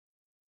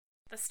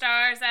The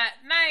stars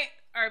at night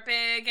are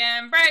big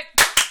and bright,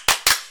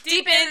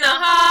 deep in the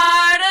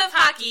heart of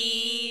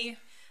hockey.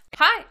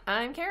 Hi,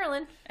 I'm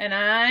Carolyn. And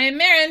I'm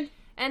Marin.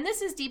 And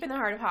this is Deep in the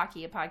Heart of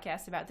Hockey, a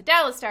podcast about the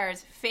Dallas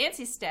Stars,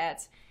 fancy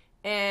stats,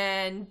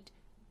 and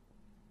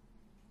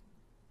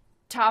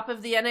top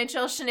of the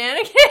NHL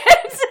shenanigans.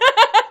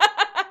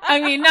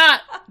 I mean,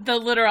 not the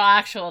literal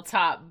actual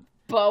top,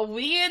 but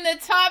we in the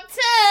top 10.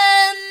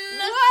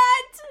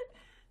 What?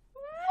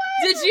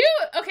 Did you?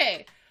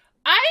 Okay,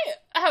 I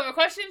have a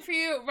question for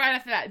you right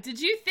off the bat. Did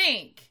you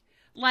think,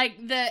 like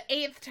the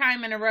 8th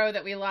time in a row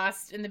that we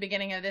lost in the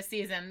beginning of this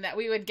season, that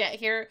we would get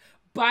here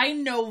by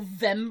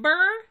November?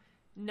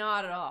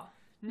 Not at all.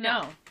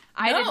 No.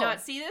 I did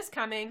not see this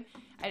coming.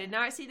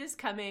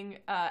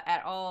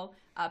 At all.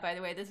 By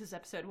the way, this is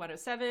episode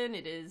 107.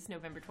 It is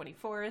November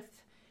 24th.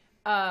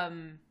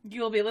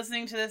 You will be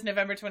listening to this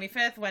November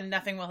 25th when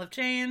nothing will have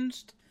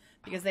changed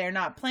because they are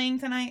not playing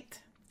tonight.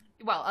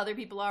 Well, other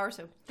people are,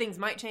 so things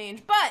might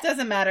change, but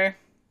Doesn't matter.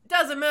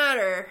 Doesn't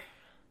matter.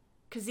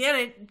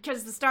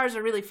 Because the Stars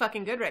are really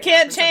fucking good right now.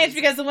 Can't change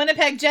because the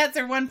Winnipeg Jets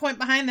are 1 point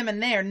behind them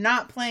and they are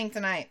not playing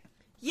tonight.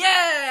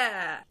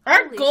 Yeah!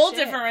 Our Holy goal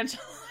shit. differential.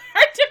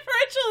 Our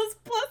differential is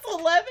plus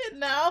 11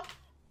 now.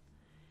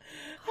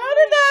 How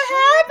did that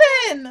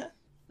happen?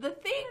 The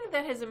thing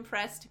that has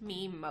impressed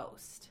me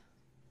most.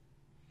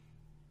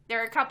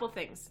 There are a couple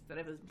things that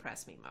have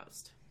impressed me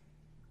most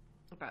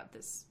about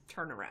this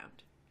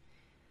turnaround.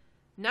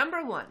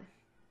 Number one,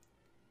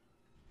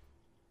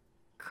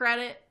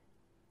 credit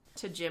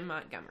to Jim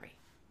Montgomery.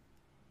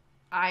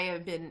 I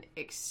have been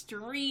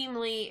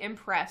extremely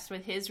impressed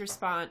with his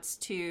response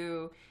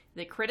to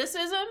the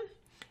criticism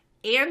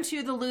and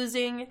to the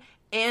losing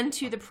and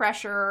to the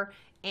pressure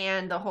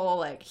and the whole,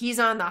 like, he's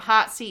on the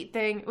hot seat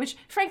thing, which,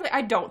 frankly,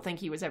 I don't think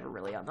he was ever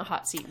really on the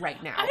hot seat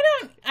right now.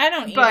 I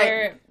don't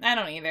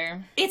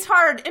either. It's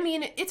hard. I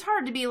mean, it's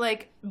hard to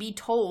be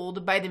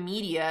told by the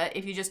media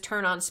if you just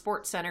turn on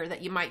SportsCenter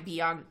that you might be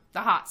on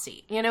the hot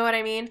seat. You know what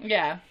I mean?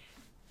 Yeah.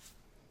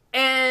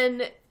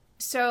 And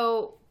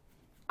so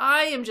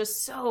I am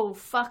just so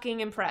fucking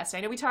impressed. I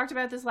know we talked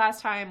about this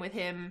last time with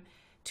him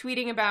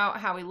tweeting about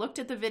how he looked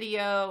at the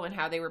video and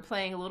how they were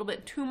playing a little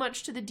bit too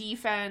much to the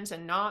defense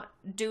and not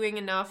doing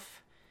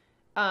enough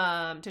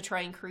to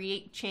try and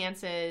create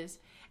chances.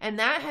 And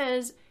that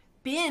has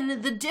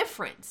been the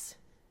difference.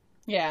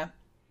 Yeah.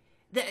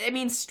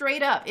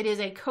 Straight up, it is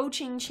a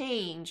coaching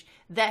change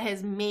that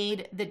has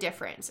made the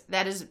difference.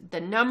 That is the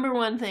number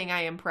one thing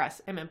I am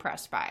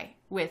impressed by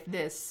with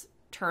this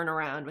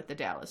turnaround with the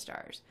Dallas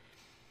Stars.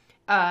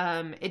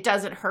 It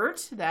doesn't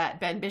hurt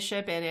that Ben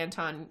Bishop and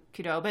Anton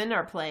Khudobin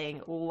are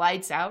playing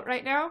lights out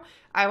right now.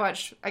 I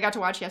got to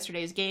watch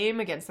yesterday's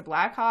game against the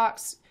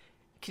Blackhawks.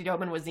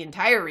 Khudobin was the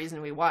entire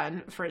reason we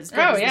won, for as good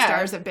as the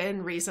Stars have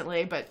been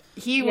recently, but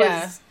he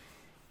was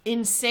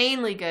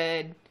insanely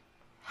good.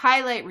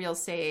 Highlight reel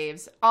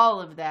saves, all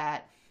of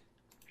that.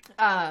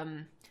 Well,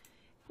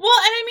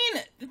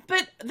 and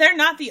but they're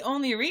not the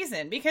only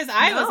reason, because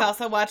I was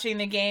also watching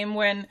the game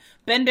when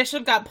Ben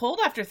Bishop got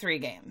pulled after 3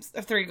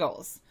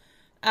 goals.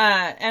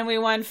 And we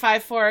won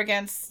 5-4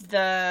 against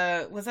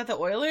was that the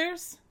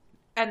Oilers?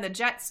 And the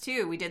Jets,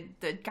 too. We did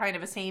the kind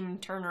of a same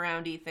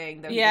turnaround-y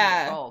thing that we didn't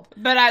get pulled.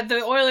 But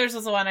the Oilers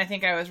was the one I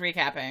think I was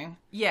recapping.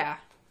 Yeah.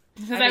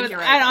 Because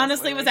I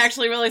honestly was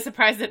actually really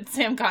surprised that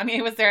Sam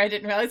Gagner was there. I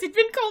didn't realize he'd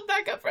been called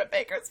back up from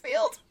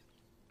Bakersfield.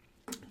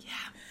 Yeah.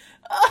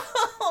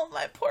 Oh,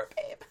 my poor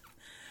babe.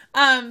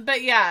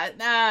 But yeah,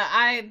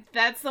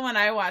 that's the one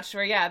I watched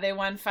where, they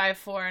won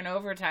 5-4 in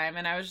overtime,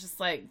 and I was just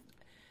like,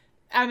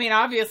 I mean,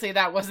 obviously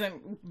that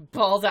wasn't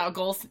balls out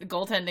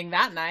goaltending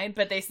that night,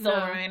 but they still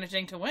were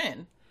managing to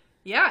win.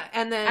 Yeah,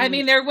 and then... I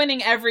mean, they're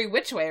winning every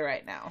which way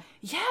right now.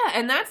 Yeah,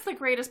 and that's the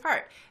greatest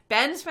part.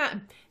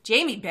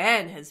 Jamie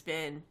Benn has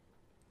been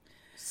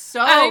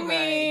so good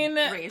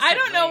recently. I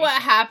don't know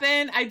what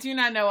happened. I do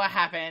not know what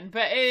happened,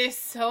 but it is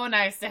so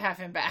nice to have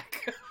him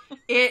back.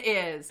 It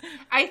is.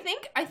 I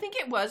think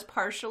it was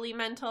partially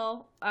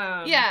mental.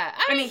 Yeah.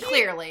 I mean,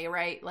 clearly,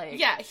 right? Like,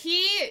 yeah, he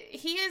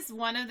is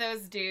one of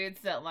those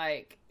dudes that,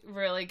 like,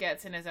 really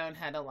gets in his own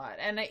head a lot.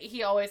 And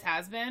he always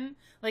has been.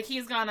 Like,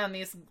 he's gone on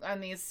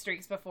these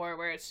streaks before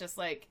where it's just,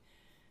 like,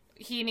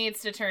 he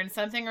needs to turn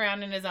something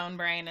around in his own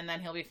brain and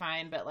then he'll be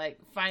fine. But, like,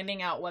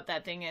 finding out what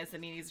that thing is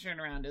that he needs to turn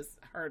around is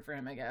hard for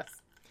him, I guess.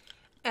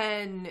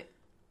 And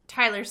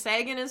Tyler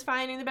Seguin is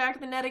finding the back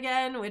of the net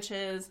again, which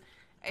is...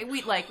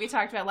 we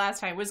talked about last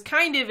time, was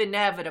kind of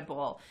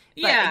inevitable.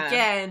 But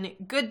again,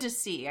 good to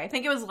see. I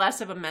think it was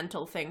less of a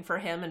mental thing for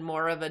him and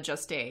more of a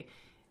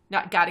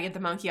not gotta get the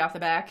monkey off the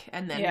back.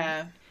 And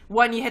then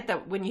when you hit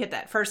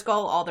that first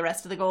goal, all the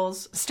rest of the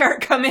goals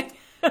start coming.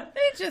 They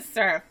just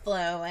start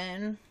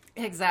flowing.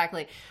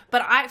 Exactly.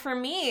 But I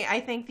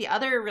think the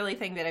other really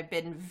thing that I've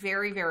been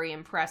very, very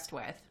impressed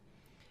with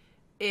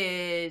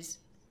is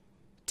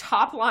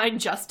top line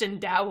Justin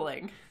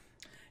Dowling.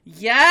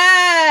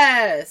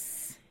 Yes!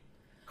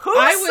 Who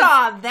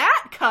saw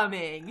that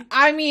coming?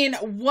 I mean,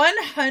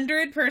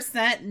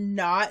 100%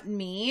 not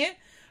me,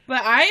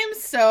 but I am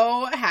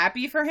so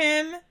happy for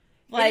him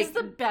Like, it's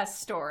the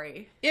best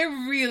story. It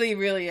really,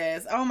 really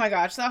is. Oh my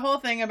gosh, that whole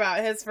thing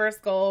about his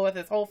first goal with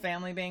his whole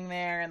family being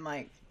there, and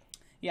like,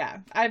 yeah,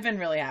 I've been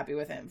really happy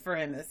with him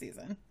this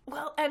season.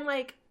 Well, and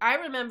like, I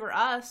remember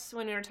us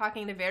when we were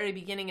talking the very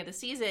beginning of the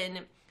season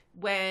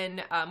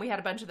when we had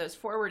a bunch of those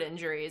forward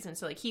injuries, and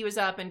so like he was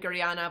up and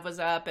Guryanov was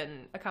up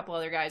and a couple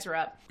other guys were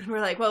up. And we're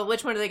like, well,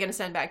 which one are they going to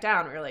send back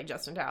down? We were like,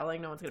 Justin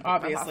Dowling, no one's going to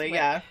pick him up off the wing.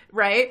 Yeah.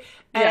 Right?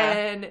 Yeah.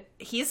 And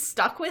he's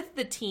stuck with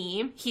the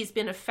team. He's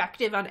been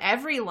effective on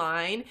every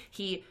line.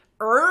 He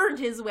earned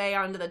his way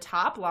onto the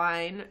top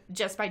line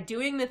just by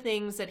doing the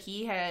things that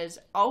he has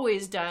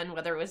always done,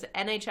 whether it was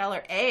NHL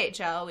or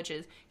AHL, which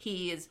is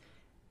he is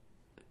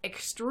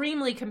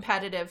extremely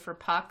competitive for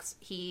pucks.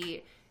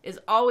 He is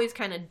always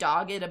kind of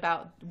dogged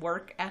about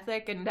work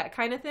ethic and that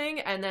kind of thing.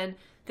 And then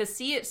to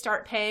see it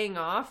start paying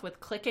off with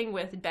clicking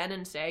with Benn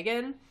and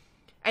Seguin,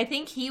 I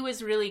think he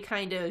was really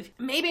kind of,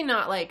 maybe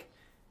not like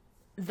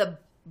the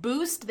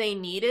boost they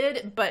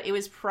needed, but it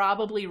was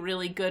probably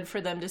really good for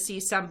them to see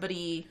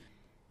somebody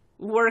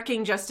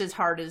working just as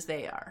hard as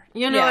they are.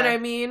 You know what I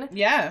mean?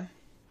 Yeah.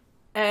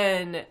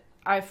 And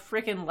I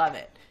freaking love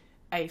it.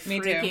 I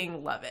Me freaking too.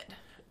 love it.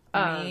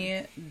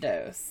 Me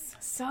dose.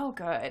 So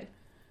good.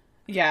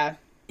 Yeah.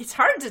 It's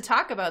hard to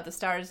talk about the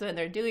Stars when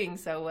they're doing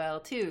so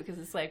well, too, because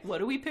it's like, what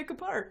do we pick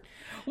apart?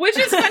 Which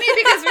is funny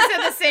because we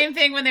said the same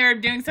thing when they were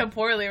doing so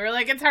poorly. We're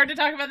like, it's hard to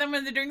talk about them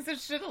when they're doing so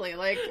shittily.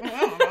 Like, I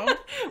don't know.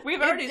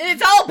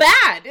 It's all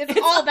bad.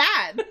 It's all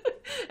bad.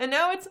 And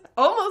now it's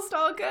almost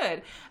all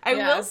good. I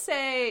will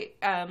say,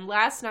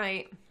 last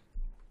night,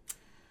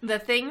 the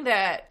thing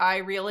that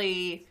I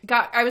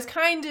was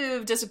kind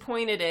of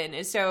disappointed in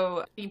is,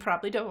 so you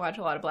probably don't watch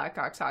a lot of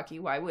Blackhawks hockey.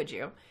 Why would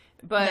you?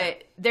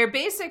 But they're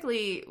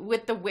basically,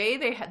 with the way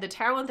the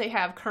talent they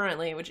have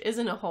currently, which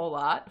isn't a whole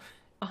lot,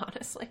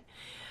 honestly,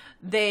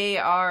 they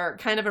are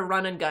kind of a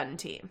run and gun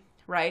team,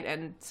 right?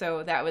 And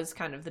so that was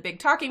kind of the big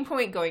talking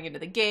point going into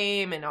the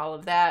game and all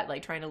of that,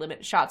 like trying to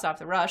limit shots off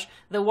the rush.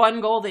 The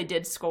one goal they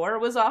did score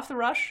was off the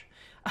rush.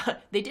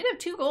 They did have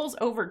 2 goals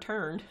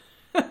overturned.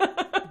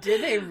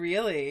 Did they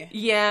really?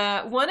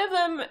 Yeah, one of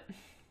them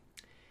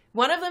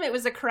it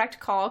was a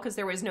correct call because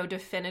there was no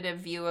definitive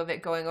view of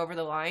it going over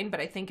the line, but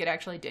I think it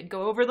actually did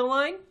go over the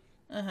line.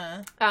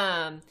 But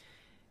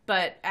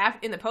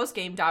in the post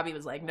game, Dobby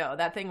was like, "No,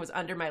 that thing was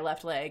under my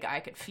left leg. I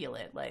could feel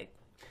it." Like,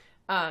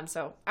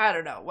 so I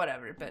don't know,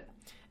 whatever. But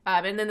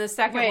and then the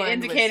second one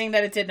indicating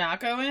that it did not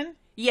go in.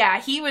 Yeah,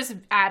 he was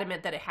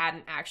adamant that it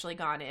hadn't actually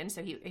gone in,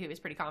 so he was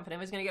pretty confident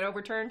it was going to get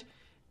overturned.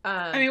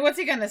 I mean, what's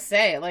he gonna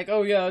say? Like,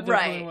 oh yeah, it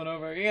definitely went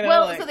over. You know,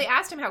 well, so they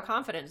asked him how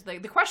confident. The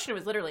question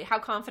was literally, how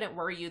confident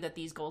were you that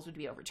these goals would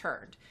be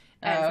overturned?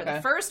 And for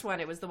the first one,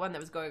 it was the one that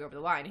was going over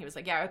the line. He was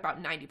like, yeah, I was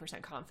about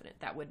 90% confident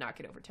that would not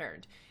get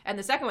overturned. And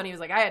the second one, he was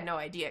like, I had no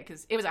idea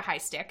because it was a high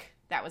stick.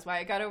 That was why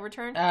it got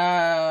overturned.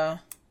 Oh.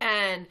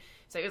 And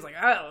so he was like,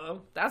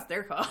 oh, that's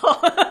their call.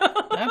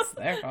 That's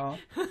their call.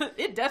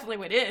 It definitely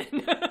went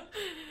in.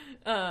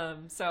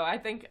 So I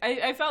think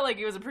I felt like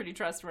it was a pretty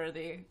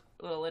trustworthy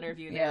little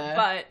interview there.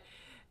 But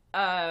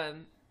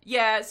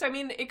so I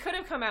mean, it could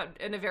have come out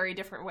in a very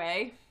different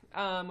way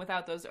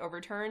without those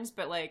overturns,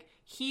 but like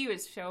he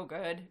was so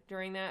good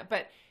during that.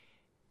 But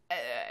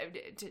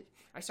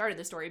I started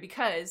the story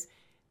because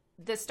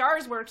the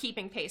Stars were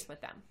keeping pace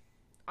with them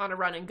on a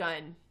run and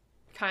gun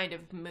kind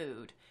of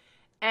mood,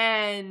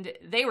 and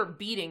they were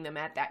beating them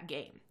at that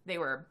game. They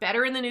were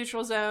better in the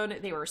neutral zone.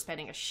 They were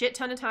spending a shit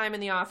ton of time in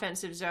the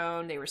offensive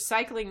zone. They were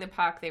cycling the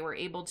puck. They were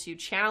able to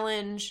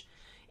challenge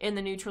in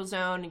the neutral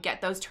zone,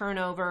 get those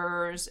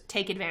turnovers,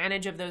 take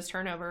advantage of those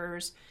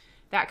turnovers,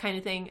 that kind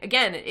of thing.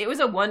 Again, it was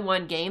a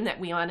 1-1 game that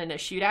we won in a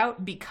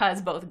shootout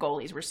because both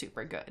goalies were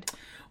super good.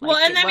 Well,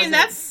 and I mean,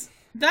 that's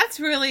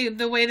really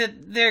the way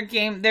that their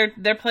game,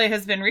 their play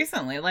has been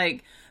recently.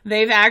 Like,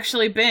 they've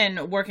actually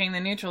been working the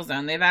neutral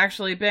zone. They've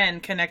actually been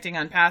connecting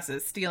on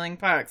passes, stealing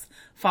pucks,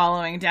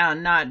 following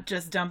down, not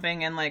just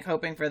dumping and like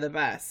hoping for the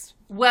best.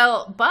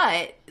 Well,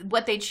 but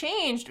what they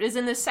changed is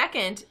in the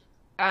second,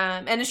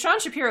 and Sean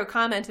Shapiro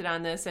commented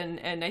on this,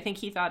 and I think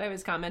he thought I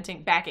was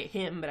commenting back at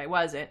him, but I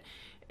wasn't.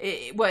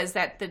 It was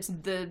that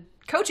the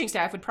coaching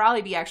staff would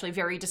probably be actually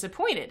very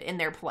disappointed in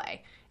their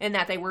play, and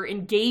that they were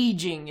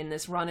engaging in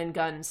this run and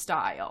gun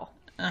style.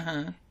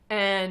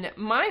 And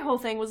my whole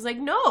thing was like,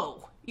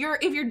 no,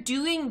 if you're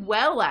doing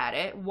well at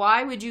it,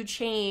 why would you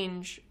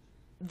change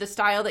the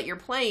style that you're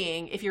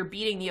playing if you're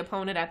beating the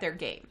opponent at their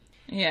game?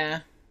 Yeah.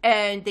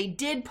 And they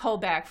did pull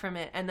back from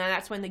it, and then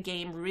that's when the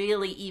game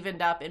really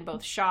evened up in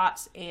both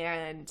shots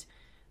and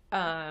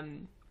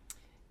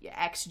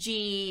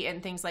XG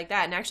and things like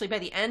that. And actually, by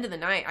the end of the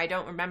night, I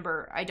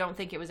don't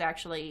think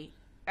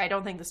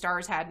the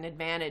Stars had an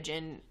advantage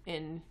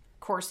in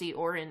Corsi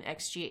or in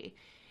XG.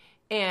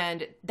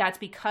 And that's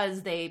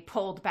because they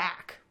pulled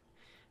back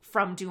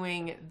from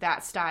doing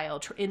that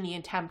style in the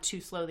attempt to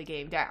slow the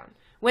game down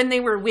when they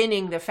were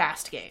winning the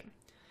fast game.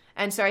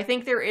 And so I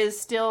think there is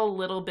still a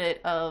little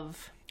bit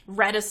of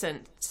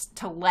reticence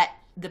to let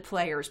the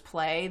players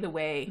play the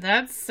way.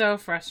 That's so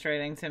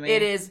frustrating to me.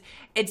 It is.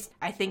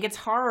 I think it's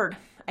hard.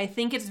 I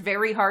think it's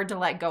very hard to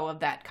let go of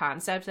that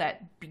concept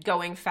that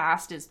going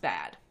fast is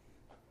bad.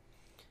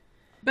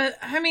 But,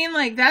 I mean,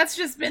 like, that's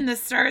just been the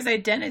Stars'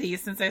 identity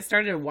since I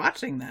started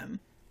watching them.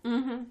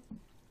 Mm-hmm.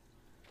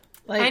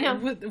 Like, I know.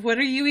 What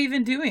are you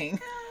even doing?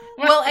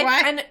 Well,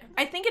 and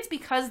I think it's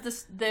because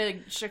the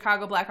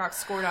Chicago Blackhawks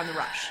scored on the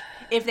rush.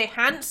 If they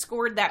hadn't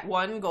scored that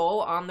one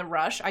goal on the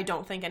rush, I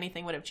don't think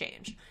anything would have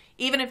changed.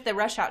 Even if the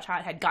rush shot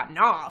had gotten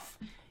off,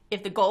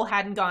 if the goal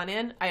hadn't gone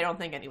in, I don't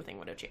think anything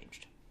would have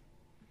changed.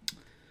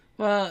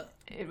 Well,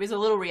 it was a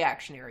little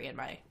reactionary in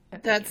my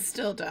opinion. That's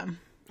still dumb.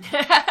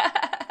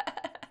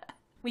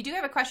 We do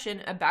have a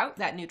question about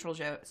that neutral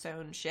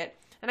zone shit.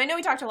 And I know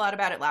we talked a lot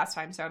about it last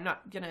time, so I'm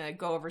not going to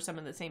go over some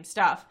of the same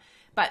stuff.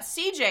 But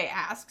CJ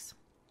asks,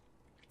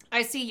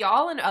 I see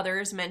y'all and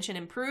others mention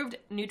improved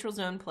neutral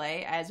zone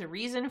play as a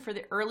reason for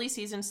the early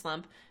season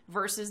slump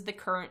versus the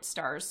current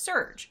Stars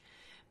surge.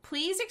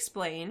 Please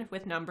explain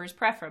with numbers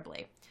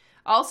preferably.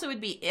 Also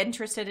would be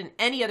interested in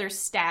any other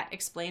stat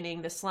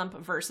explaining the slump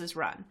versus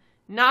run.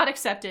 Not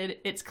accepted.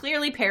 It's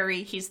clearly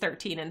Perry. He's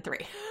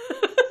 13-3.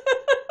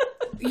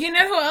 You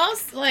know who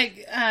else?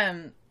 Like,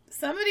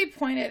 somebody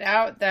pointed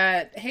out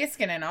that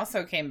Heiskanen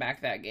also came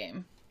back that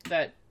game.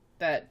 That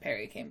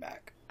Perry came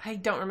back. I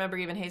don't remember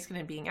even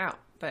Heiskanen being out,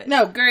 but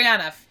no,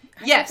 Gurianov.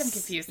 Yes, I'm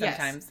confused yes.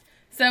 sometimes.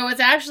 So it's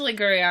actually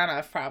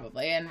Gurianov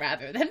probably, and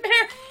rather than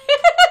Perry.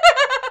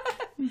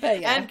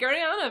 But yeah, and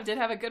Gurianov did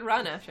have a good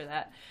run after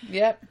that.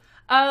 Yep.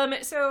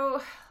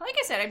 So, like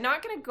I said, I'm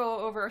not going to go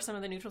over some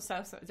of the neutral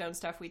zone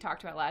stuff we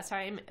talked about last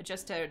time.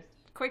 Just a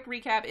quick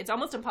recap, it's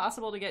almost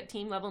impossible to get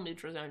team-level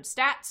neutral zone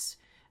stats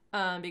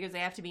because they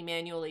have to be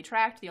manually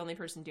tracked. The only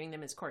person doing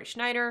them is Corey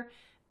Schneider,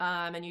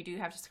 and you do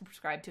have to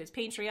subscribe to his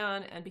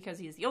Patreon, and because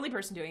he's the only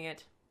person doing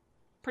it,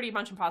 pretty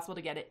much impossible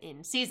to get it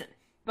in season.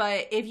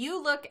 But if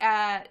you look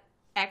at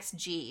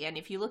XG, and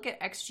if you look at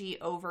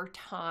XG over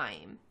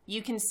time,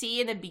 you can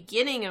see in the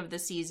beginning of the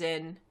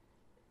season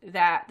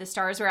that the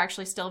Stars were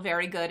actually still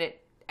very good at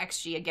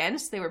XG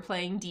against. They were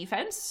playing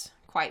defense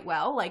quite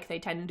well, like they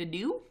tend to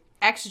do.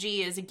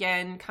 XG is,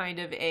 again, kind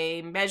of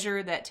a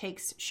measure that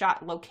takes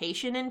shot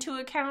location into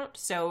account.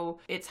 So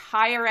its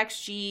higher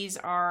XGs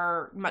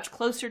are much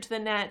closer to the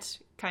net,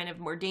 kind of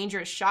more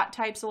dangerous shot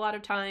types a lot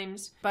of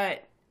times.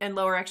 And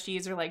lower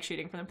XGs are like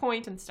shooting from the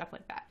point and stuff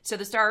like that. So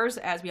the Stars,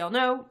 as we all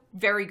know,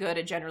 very good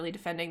at generally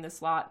defending the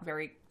slot,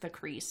 the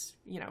crease,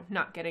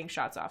 not getting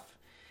shots off,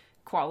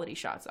 quality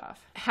shots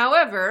off.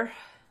 However,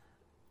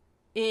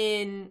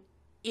 it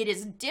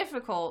is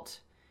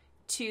difficult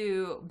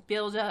to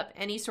build up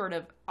any sort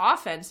of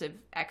offensive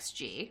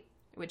XG,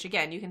 which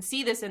again, you can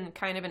see this in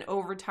kind of an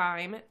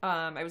overtime.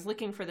 I was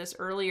looking for this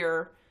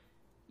earlier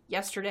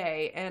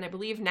yesterday, and I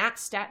believe Natural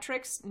Stat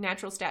Tricks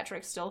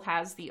still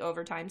has the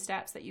overtime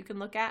stats that you can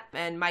look at.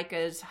 And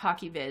Micah's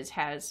Hockey Viz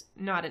has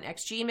not an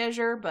XG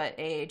measure, but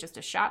just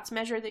a shots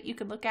measure that you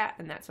can look at,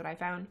 and that's what I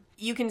found.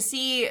 You can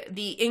see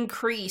the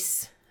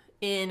increase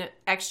in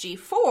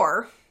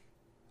XG4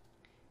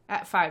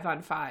 at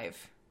 5-on-5.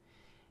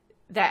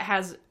 That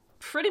has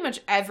pretty much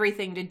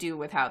everything to do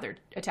with how they're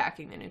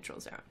attacking the neutral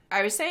zone.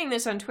 I was saying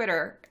this on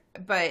Twitter,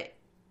 but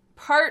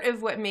part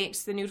of what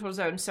makes the neutral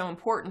zone so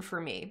important for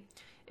me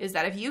is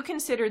that if you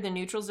consider the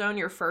neutral zone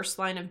your first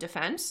line of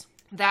defense,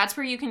 that's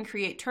where you can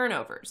create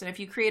turnovers. And if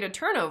you create a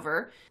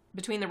turnover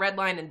between the red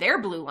line and their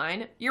blue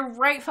line, you're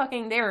right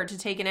fucking there to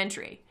take an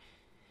entry.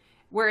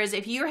 Whereas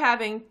if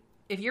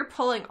you're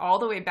pulling all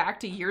the way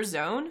back to your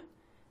zone,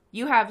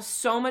 you have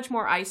so much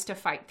more ice to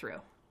fight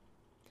through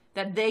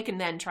that they can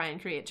then try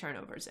and create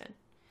turnovers in.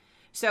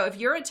 So if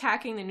you're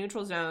attacking the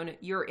neutral zone,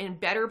 you're in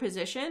better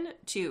position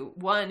to,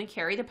 1,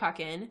 carry the puck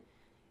in,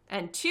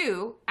 and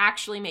 2,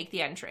 actually make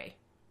the entry.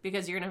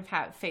 Because you're going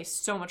to face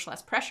so much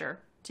less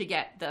pressure to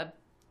get the,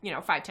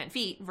 5-10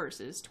 feet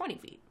versus 20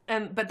 feet.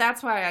 But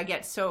that's why I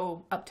get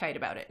so uptight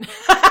about it.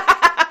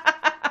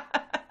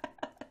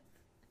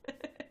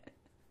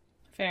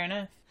 Fair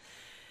enough.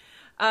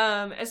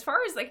 As far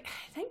as, I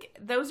think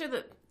those are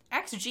the...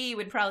 XG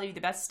would probably be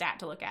the best stat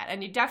to look at.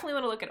 And you definitely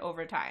want to look at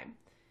overtime.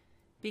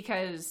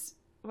 Because,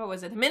 what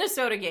was it? The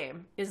Minnesota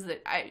game is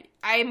I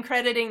am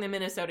crediting the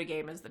Minnesota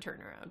game as the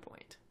turnaround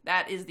point.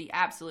 That is the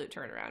absolute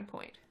turnaround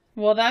point.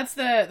 Well, that's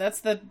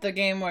the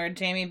game where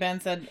Jamie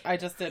Benn said, I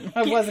wasn't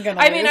going to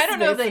I mean, I don't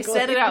know if they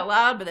said it out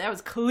loud, but that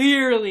was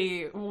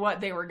clearly what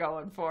they were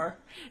going for.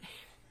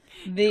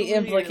 The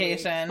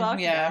implication. Fuck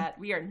yeah. that.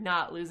 We are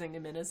not losing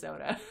to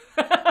Minnesota.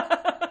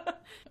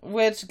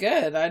 Which,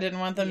 good. I didn't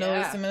want them to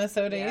lose to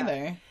Minnesota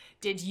either.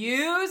 Did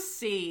you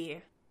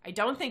see... I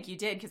don't think you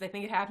did, because I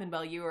think it happened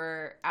while you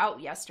were out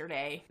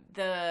yesterday.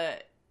 The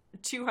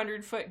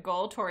 200-foot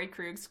goal Torrey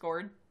Krug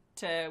scored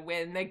to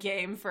win the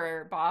game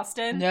for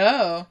Boston.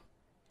 No.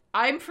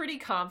 I'm pretty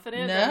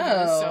confident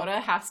that Minnesota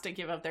has to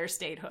give up their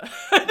statehood.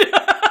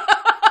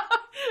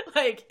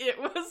 It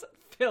was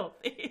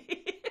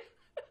filthy.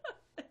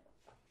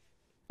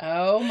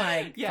 Oh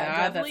my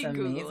God, definitely that's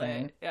amazing. Google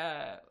it.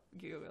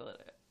 Google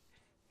it.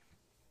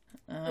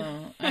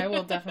 Oh, I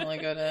will definitely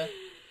go to...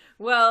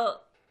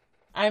 Well...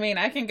 I mean,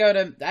 I can go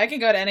to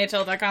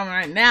NHL.com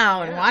right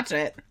now and watch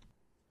it.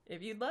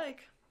 If you'd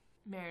like.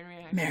 Marin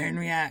reacts. Marin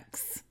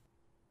reacts.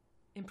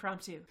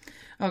 Impromptu.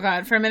 Oh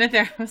God, for a minute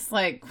there, I was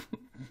like,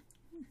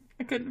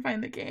 I couldn't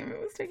find the game. It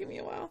was taking me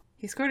a while.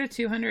 He scored a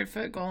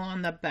 200-foot goal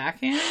on the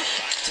backhand.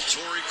 Back to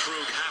Torrey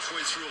Krug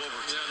halfway through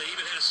overtime. Now, they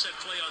even had a set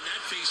play on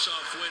that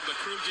face-off win, but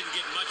Krug didn't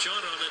get much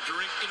on it on that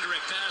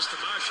indirect pass to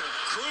Marsha.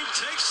 Krug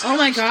takes. Oh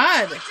my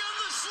God.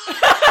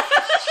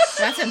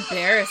 That's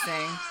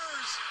embarrassing.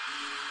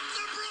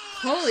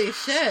 Holy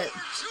shit.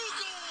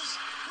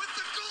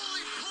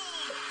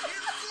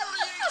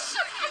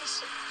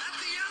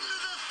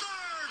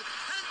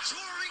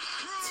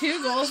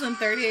 2 goals in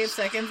 38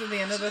 seconds at the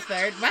end of the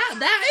third. Wow,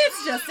 that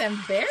is just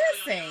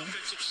embarrassing.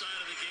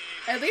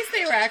 At least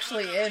they were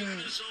actually in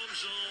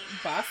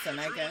Boston,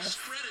 I guess.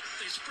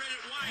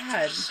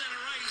 God.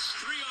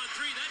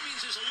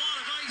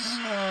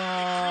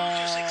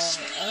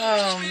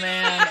 Oh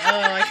man.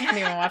 Oh, I can't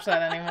even watch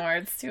that anymore.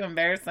 It's too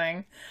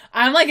embarrassing.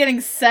 I'm like getting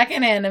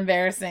secondhand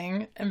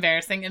embarrassment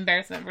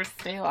for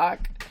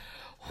Stalock.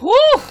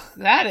 Whew,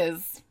 that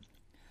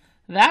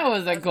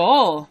was a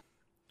goal.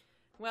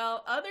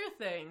 Well, other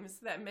things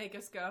that make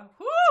us go,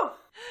 whoo!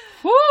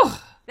 Whew!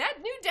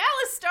 That new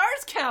Dallas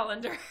Stars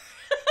calendar.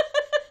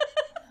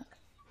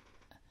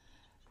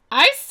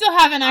 I still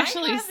haven't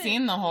actually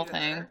seen the whole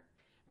thing.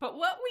 But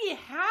what we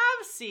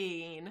have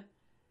seen,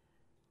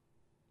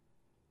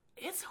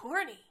 it's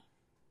horny.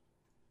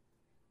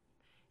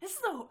 It's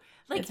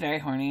very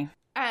horny.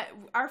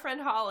 Our friend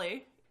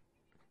Holly.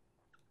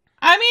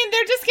 I mean,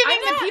 they're just giving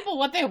the people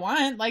what they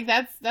want. Like,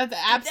 that's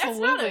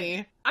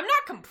absolutely. I'm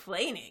not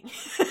complaining.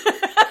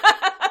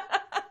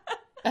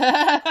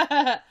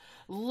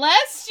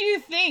 Lest you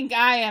think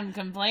I am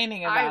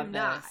complaining about I'm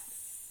not.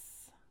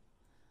 this.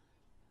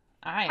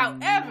 I am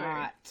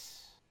not.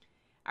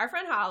 Our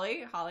friend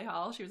Holly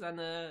Hall, she was on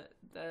the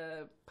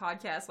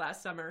podcast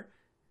last summer.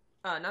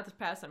 Not this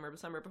past summer, but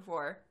summer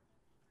before.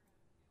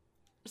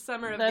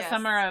 Summer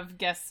of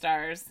guest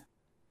stars.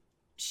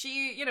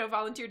 She,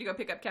 volunteered to go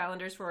pick up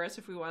calendars for us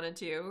if we wanted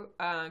to,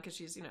 because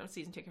she's,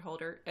 season ticket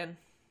holder. And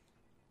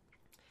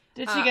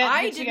did she get?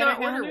 I did not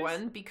order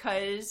one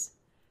because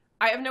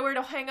I have nowhere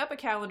to hang up a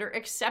calendar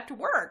except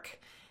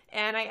work.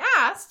 And I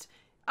asked,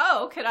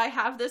 "Oh, could I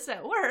have this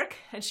at work?"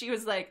 And she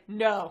was like,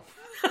 "No,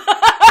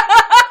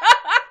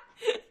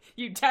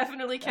 you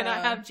definitely cannot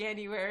have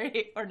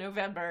January or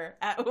November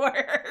at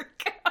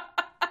work."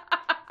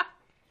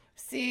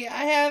 See,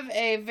 I have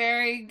a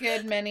very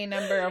good many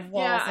number of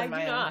walls in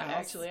my own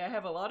house. Actually. I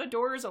have a lot of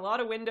doors, a lot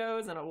of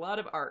windows, and a lot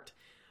of art.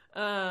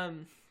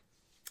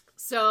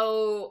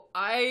 So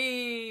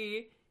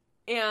I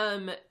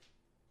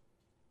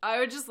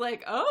was just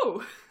like,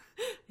 oh,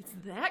 it's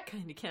that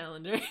kind of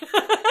calendar.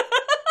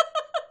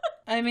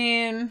 I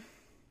mean,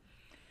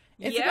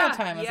 it's about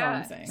time is all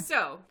I'm saying.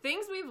 So,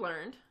 things we've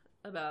learned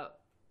about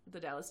the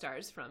Dallas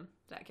Stars from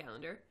that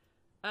calendar.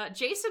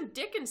 Jason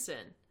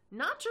Dickinson.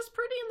 Not just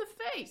pretty in the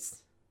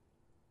face.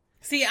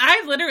 See,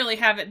 I literally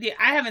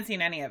haven't seen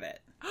any of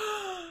it.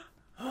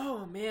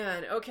 Oh,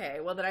 man. Okay,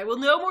 well then I will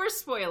no more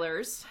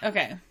spoilers.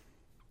 Okay.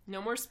 No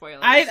more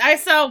spoilers. I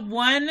saw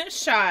one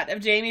shot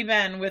of Jamie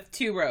Benn with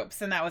 2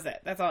 ropes, and that was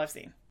it. That's all I've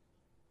seen.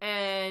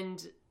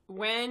 And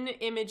when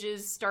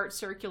images start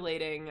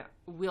circulating,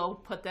 we'll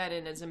put that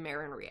in as a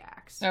Marin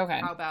Reacts. Okay.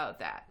 How about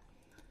that?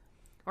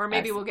 Or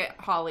maybe we'll get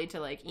Holly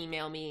to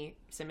email me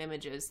some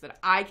images that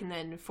I can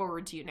then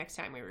forward to you next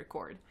time we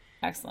record.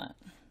 Excellent.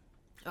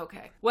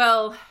 Okay.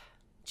 Well,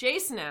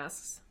 Jason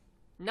asks,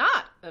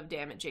 not of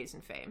Damn It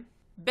Jason fame,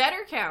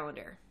 better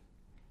calendar.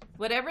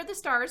 Whatever the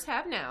Stars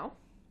have now,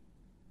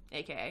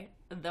 aka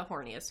the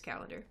horniest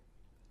calendar.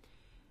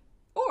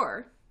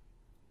 Or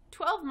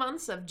 12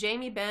 months of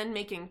Jamie Benn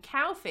making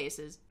cow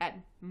faces at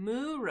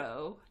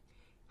Muro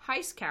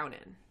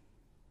Heiskaunen.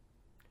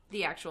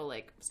 The actual,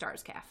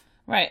 Stars calf.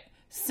 Right.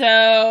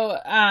 So,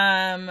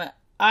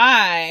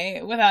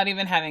 I, without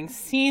even having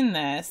seen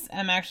this,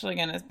 am actually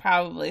going to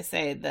probably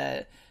say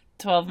the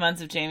 12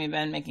 months of Jamie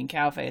Benn making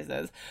cow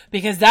faces,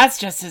 because that's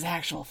just his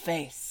actual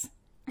face.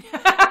 I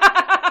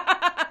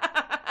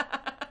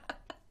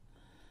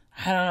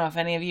don't know if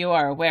any of you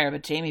are aware,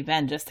 but Jamie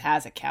Benn just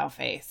has a cow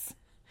face.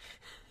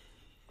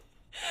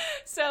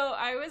 So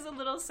I was a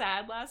little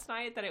sad last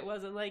night that it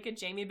wasn't like a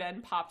Jamie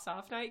Benn pops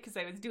off night, because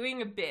I was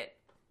doing a bit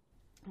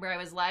where I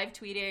was live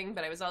tweeting,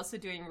 but I was also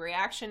doing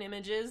reaction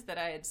images that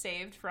I had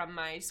saved from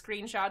my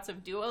screenshots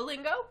of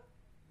Duolingo.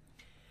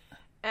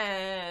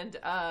 And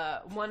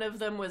one of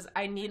them was,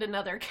 I need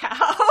another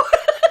cow.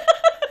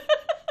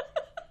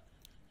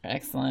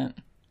 Excellent.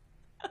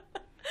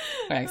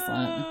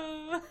 Excellent.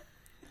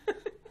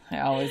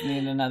 I always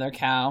need another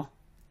cow.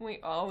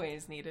 We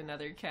always need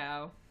another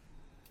cow.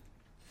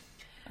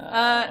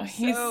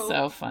 He's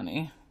so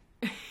funny.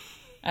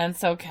 And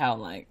so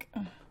cow-like.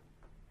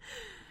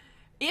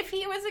 If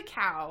he was a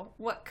cow,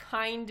 what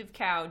kind of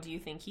cow do you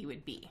think he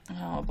would be?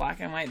 Oh,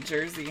 black and white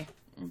jersey.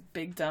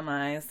 Big dumb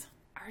eyes.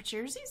 Are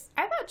jerseys?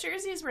 I thought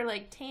jerseys were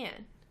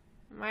tan.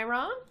 Am I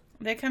wrong?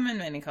 They come in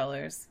many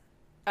colors.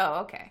 Oh,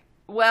 okay.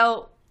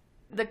 Well,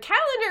 the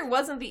calendar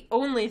wasn't the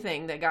only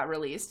thing that got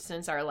released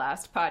since our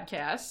last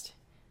podcast.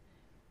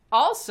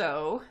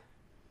 Also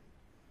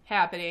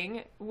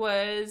happening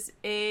was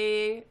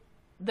the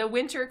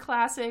Winter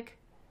Classic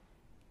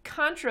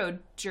Contro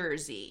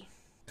jersey.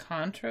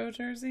 Contro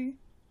jersey?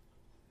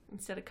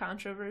 Instead of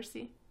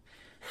controversy.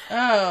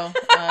 Oh.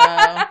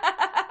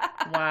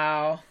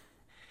 Wow.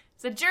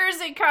 It's a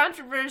jersey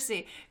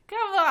controversy.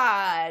 Come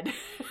on.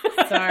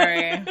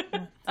 Sorry.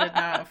 Did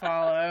not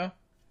follow.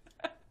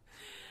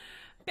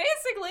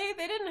 Basically,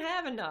 they didn't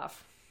have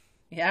enough.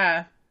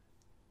 Yeah.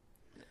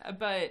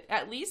 But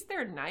at least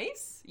they're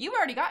nice. You've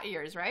already got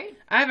yours, right?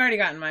 I've already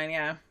gotten mine,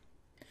 yeah.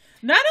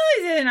 Not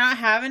only did they not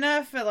have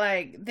enough, but,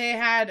 like, they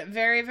had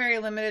very, very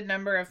limited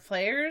number of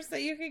players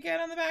that you could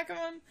get on the back of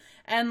them.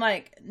 And,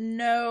 like,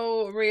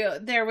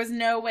 there was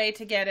no way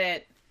to get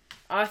it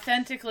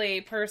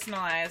authentically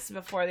personalized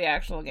before the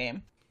actual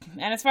game.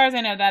 And as far as I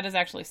know, that is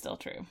actually still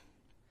true.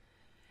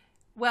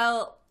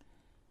 Well,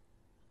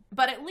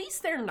 but at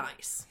least they're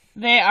nice.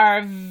 They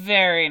are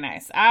very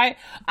nice. I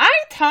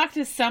talked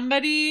to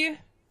somebody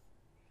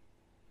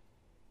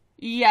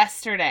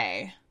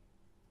yesterday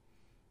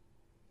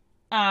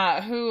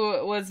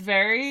who was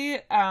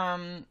very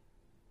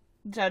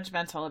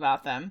judgmental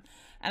about them.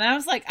 And I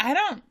was like,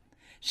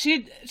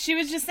 she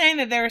was just saying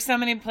that there were so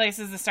many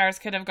places the Stars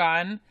could have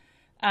gone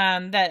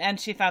and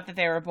she thought that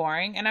they were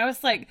boring. And I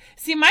was like,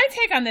 see, my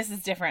take on this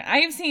is different. I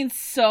have seen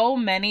so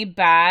many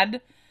bad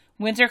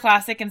Winter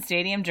Classic and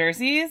Stadium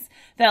jerseys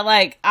that,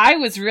 like, I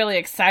was really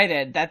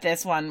excited that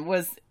this one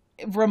was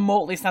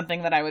remotely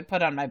something that I would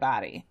put on my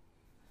body.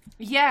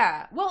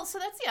 Yeah. Well, so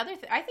that's the other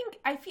thing.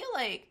 I feel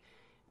like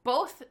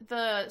both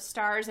the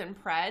Stars and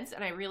Preds,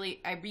 and I really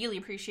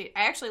appreciate,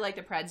 I actually like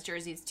the Preds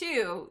jerseys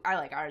too. I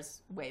like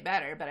ours way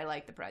better, but I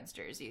like the Preds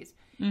jerseys.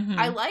 Mm-hmm.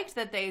 I liked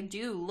that they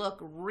do look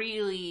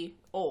really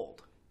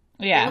old.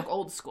 Yeah. They look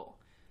old school.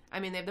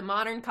 I mean, they have the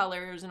modern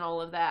colors and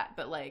all of that,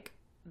 but, like,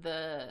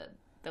 the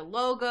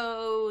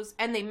logos,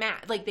 and they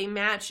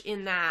match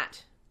in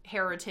that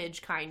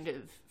heritage kind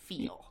of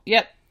feel.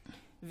 Yep.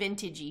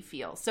 Vintagey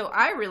feel. So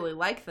I really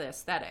like the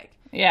aesthetic.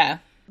 Yeah.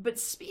 But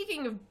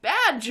speaking of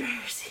bad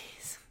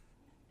jerseys,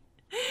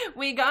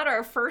 we got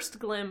our first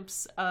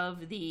glimpse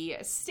of the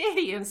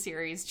Stadium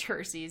Series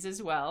jerseys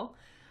as well.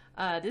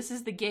 This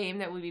is the game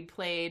that will be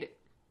played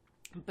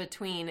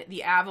between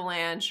the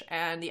Avalanche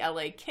and the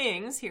LA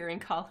Kings here in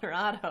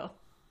Colorado.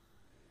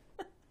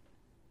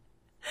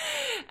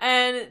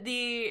 And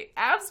the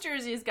Avs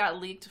jerseys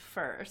got leaked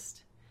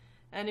first.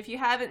 And if you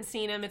haven't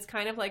seen them, it's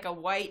kind of like a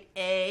white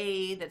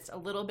A that's a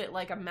little bit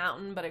like a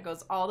mountain, but it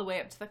goes all the way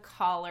up to the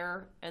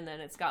collar. And then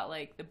it's got,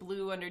 like, the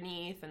blue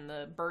underneath and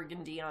the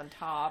burgundy on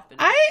top.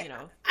 And, I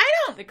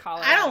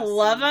don't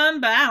love them,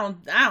 but I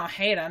don't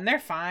hate them. They're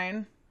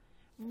fine.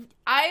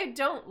 I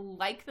don't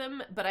like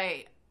them, but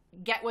I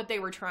get what they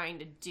were trying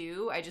to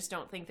do. I just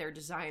don't think their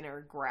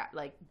designer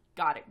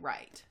got it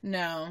right.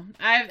 No.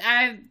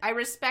 I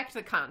respect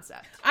the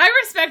concept. I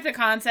respect the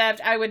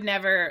concept. I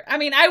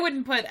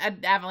wouldn't put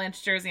an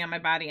Avalanche jersey on my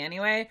body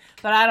anyway,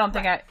 but I don't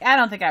think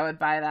I would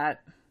buy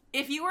that.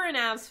 If you were an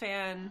Avs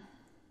fan,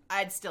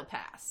 I'd still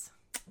pass.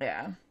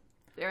 Yeah.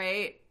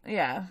 Right?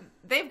 Yeah.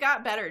 They've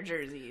got better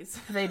jerseys.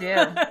 They do.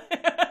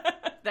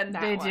 Than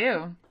that They one.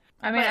 do.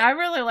 I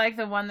really like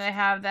the one they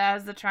have that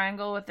has the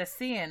triangle with the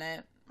C in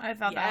it. I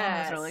thought that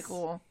one was really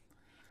cool.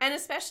 And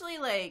especially,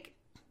 like,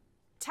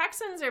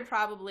 Texans are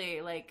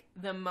probably, like,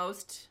 the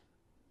most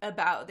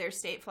about their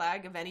state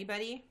flag of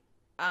anybody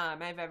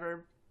I've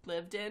ever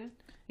lived in.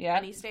 Yep.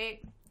 Any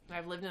state.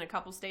 I've lived in a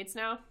couple states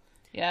now.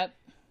 Yep.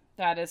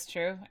 That is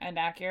true and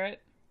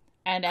accurate.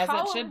 And as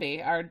it should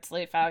be. Our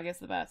state flag is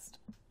the best.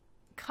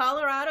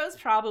 Colorado's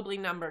probably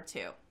number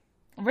 2.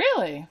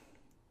 Really?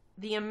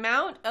 The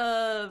amount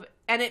of...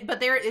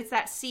 it's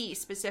that C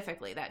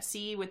specifically. That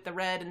C with the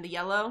red and the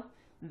yellow.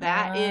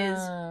 That is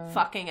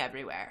fucking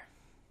everywhere.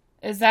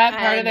 Is that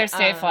part of their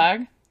state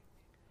flag?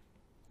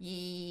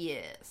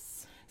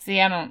 Yes. See,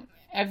 I don't...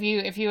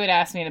 If you had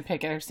asked me to pick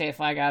their state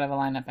flag out of a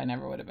lineup, I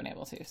never would have been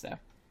able to, so...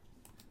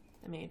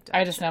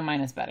 I just know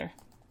mine is better.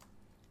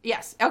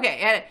 Yes.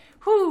 Okay.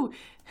 Whew.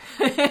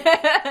 You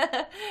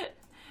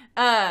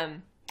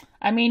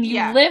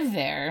live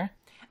there.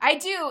 I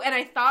do, and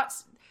I thought...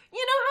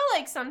 You know how,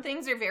 like, some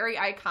things are very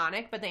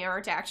iconic, but they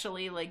aren't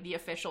actually, like, the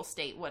official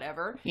state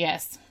whatever?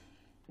 Yes.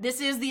 This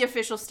is the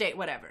official state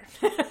whatever.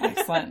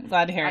 Excellent.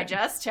 Glad to hear it. I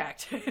just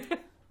checked. The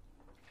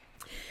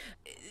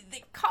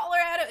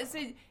Colorado...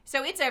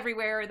 So it's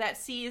everywhere. That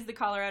C is the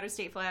Colorado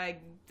state flag.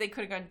 They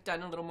could have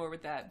done a little more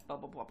with that. Blah,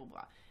 blah, blah, blah,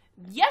 blah.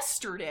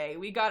 Yesterday,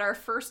 we got our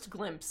first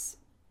glimpse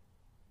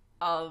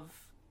of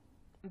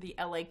the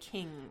LA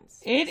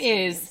Kings. It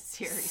is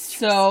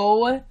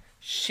so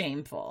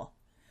shameful.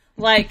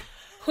 Like...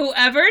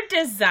 Whoever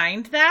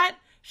designed that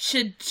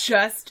should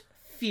just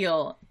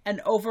feel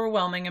an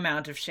overwhelming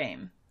amount of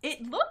shame.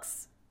 It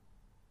looks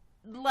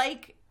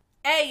like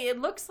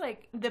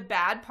the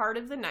bad part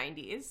of the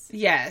 90s.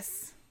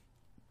 Yes.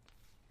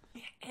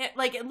 It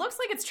looks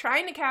like it's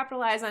trying to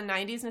capitalize on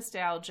 90s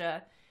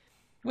nostalgia.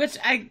 Which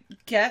I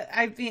get.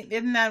 I mean,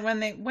 isn't that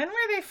when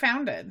were they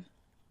founded?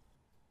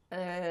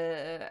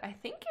 I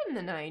think in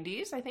the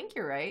 90s. I think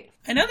you're right.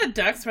 I know the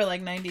Ducks were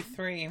like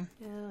 93.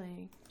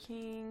 LA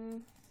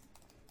King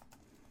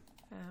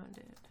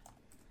founded.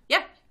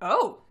 Yeah.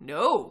 Oh,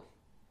 no.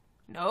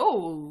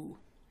 No.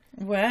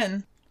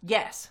 When?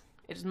 Yes.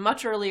 It is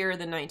much earlier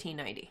than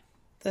 1990.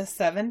 The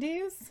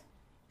 70s?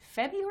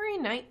 February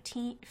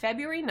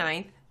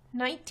 9th,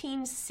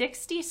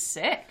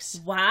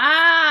 1966.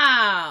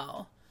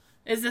 Wow.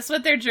 Is this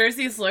what their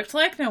jerseys looked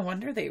like? No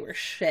wonder they were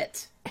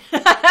shit.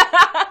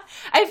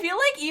 I feel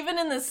like even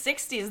in the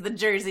 60s, the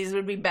jerseys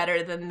would be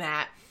better than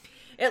that.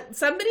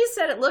 Somebody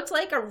said it looked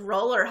like a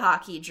roller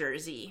hockey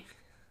jersey.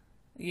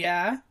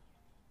 Yeah.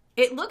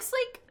 It looks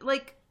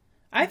like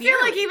I feel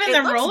like even It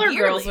the looks roller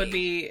girls beerly. would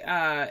be,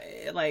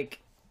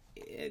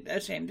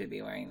 ashamed to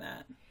be wearing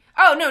that.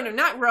 Oh, no,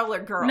 not roller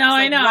girls. No,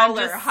 I like know, I'm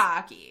roller just-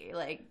 hockey.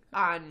 Like,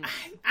 on...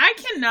 I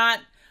cannot...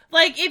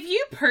 Like, if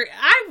you...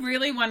 I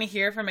really want to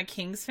hear from a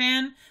Kings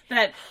fan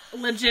that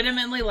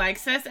legitimately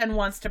likes this and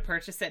wants to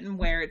purchase it and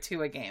wear it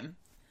to a game.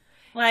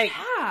 Like, Yeah.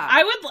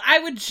 I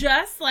would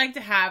just like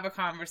to have a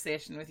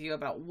conversation with you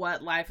about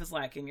what life is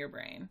like in your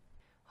brain.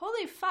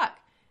 Holy fuck.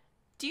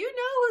 Do you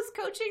know who's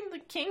coaching the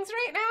Kings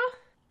right now?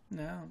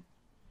 No.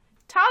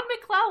 Todd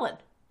McClellan.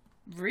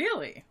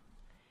 Really?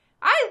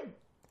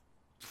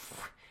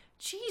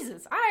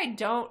 Jesus, I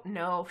don't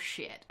know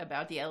shit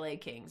about the LA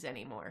Kings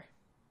anymore.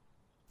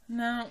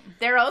 No.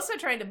 They're also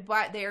trying to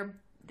buy.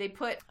 They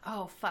put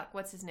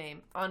what's his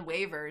name on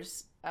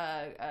waivers.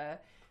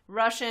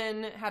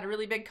 Russian, had a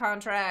really big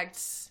contract.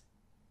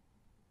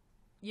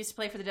 Used to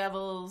play for the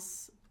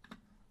Devils.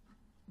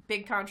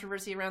 Big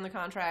controversy around the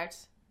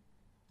contract.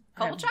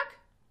 Kovalchuk?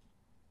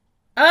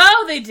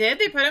 Oh, they did?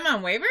 They put him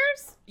on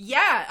waivers?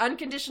 Yeah,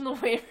 unconditional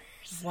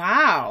waivers.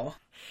 Wow.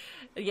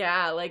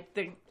 Yeah, like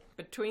they're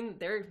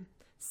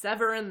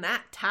severing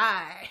that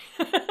tie.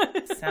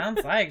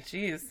 Sounds like,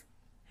 jeez.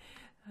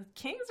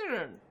 Kings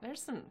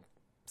there's some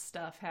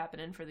stuff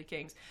happening for the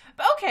Kings.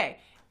 But okay,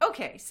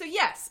 so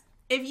yes,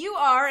 if you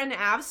are an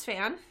Avs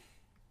fan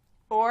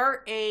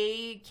or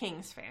a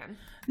Kings fan.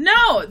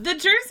 No, the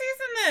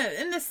jerseys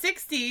in the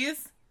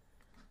 60s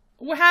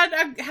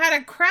had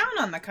a crown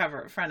on the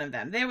cover in front of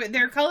them.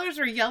 Their colors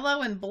were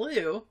yellow and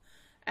blue,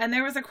 and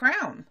there was a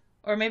crown.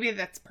 Or maybe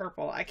that's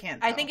purple. I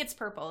can't tell. I think it's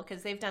purple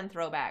because they've done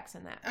throwbacks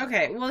in that.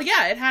 Okay, well,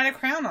 yeah, it had a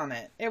crown on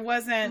it. It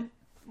wasn't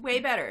Way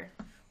better.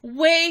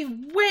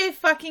 way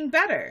fucking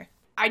better.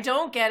 I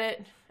don't get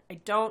it. I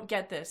don't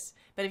get this.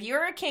 But if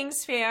you're a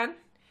Kings fan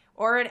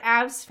or an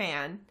Avs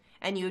fan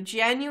and you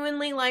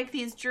genuinely like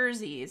these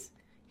jerseys,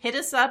 hit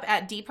us up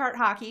at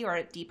deephearthockey or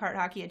at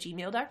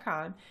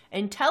deephearthockey@gmail.com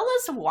and tell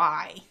us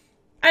why.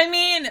 I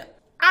mean,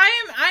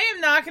 I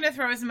am not going to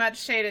throw as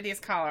much shade at these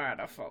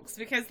Colorado folks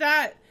because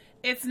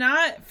it's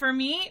not, for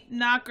me,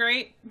 not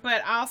great,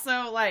 but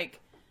also, like,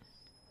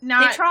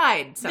 not... They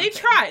tried something. They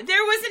tried.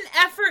 There was an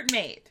effort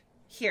made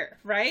here,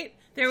 right?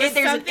 There's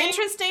an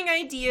interesting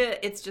idea,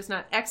 it's just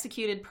not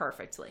executed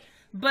perfectly.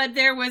 But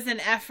there was an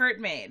effort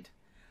made.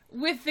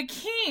 With the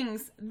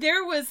Kings,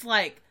 there was,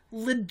 like,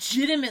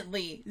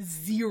 legitimately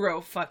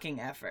zero fucking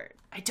effort.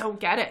 I don't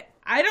get it.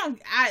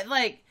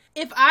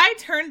 If I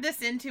turned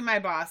this into my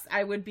boss,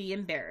 I would be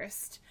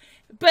embarrassed.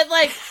 But,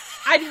 like,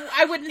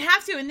 I wouldn't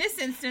have to in this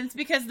instance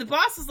because the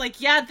boss was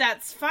like, yeah,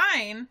 that's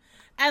fine.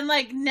 And,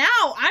 like,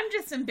 now I'm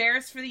just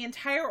embarrassed for the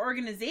entire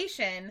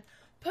organization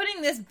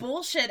putting this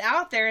bullshit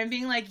out there and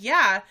being like,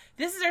 yeah,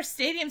 this is our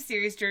Stadium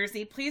Series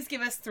jersey. Please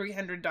give us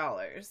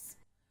 $300.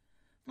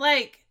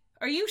 Like,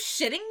 are you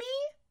shitting me?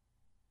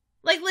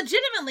 Like,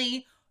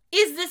 legitimately,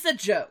 is this a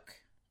joke?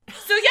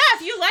 So, yeah,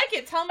 if you like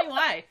it, tell me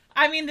why.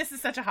 I mean, this is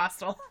such a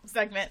hostile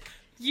segment.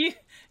 You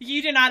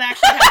do not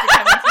actually have to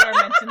come into our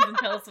mentions and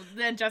tell us,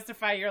 then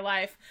justify your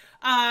life.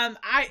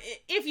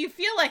 If you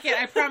feel like it,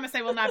 I promise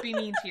I will not be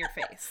mean to your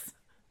face.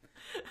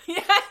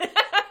 Yeah.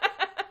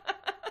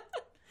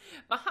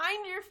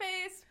 Behind your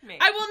face, maybe.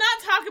 I will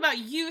not talk about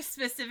you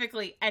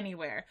specifically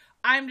anywhere.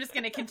 I'm just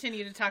going to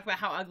continue to talk about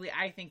how ugly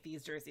I think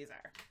these jerseys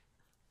are.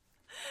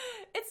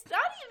 It's not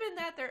even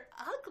that they're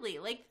ugly.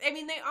 Like, I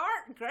mean, they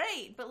aren't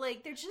great, but,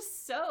 like, they're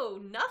just so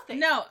nothing.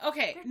 No,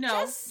 okay, They're no,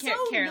 just so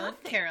nothing.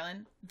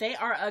 Carolyn, they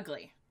are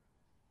ugly.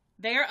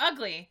 They are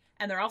ugly,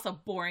 and they're also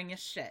boring as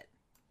shit.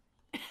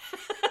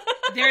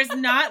 There's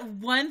not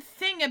one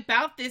thing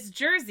about this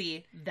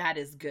jersey that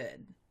is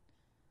good.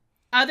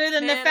 Other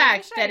than the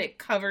fact that it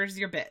covers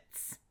your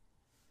bits.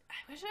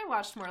 I wish I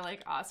watched more,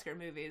 like, Oscar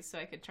movies so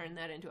I could turn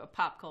that into a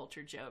pop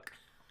culture joke.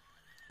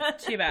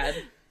 Too bad.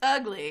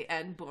 Ugly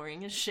and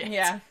boring as shit.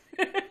 Yeah.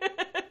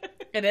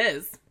 It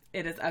is.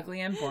 It is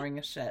ugly and boring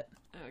as shit.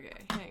 Okay,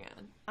 hang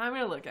on. I'm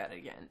gonna look at it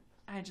again.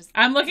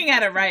 I'm looking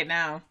at it right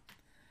now.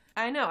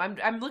 I know.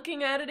 I'm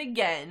looking at it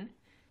again.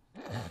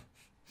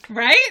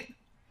 Right?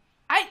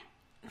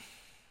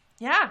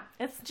 Yeah,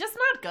 it's just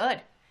not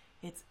good.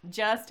 It's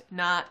just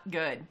not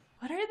good.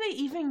 What are they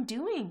even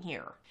doing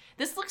here?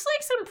 This looks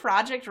like some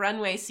Project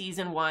Runway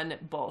Season 1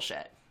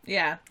 bullshit.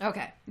 Yeah.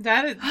 Okay.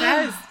 That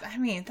is, I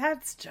mean,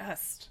 that's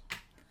just...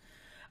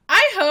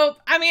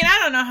 I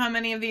don't know how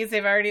many of these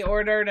they've already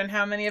ordered and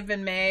how many have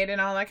been made and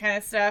all that kind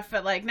of stuff,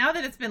 but like now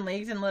that it's been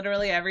leaked and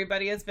literally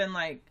everybody has been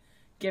like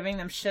giving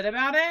them shit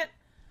about it,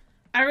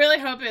 I really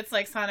hope it's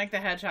like Sonic the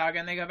Hedgehog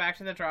and they go back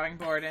to the drawing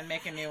board and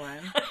make a new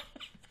one.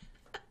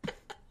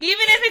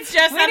 Even if it's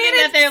just something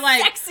that they're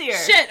like, sexier.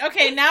 Shit,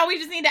 okay, now we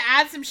just need to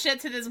add some shit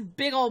to this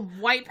big old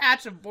white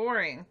patch of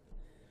boring.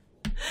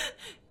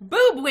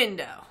 Boob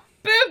window.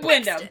 Boob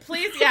window.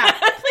 Please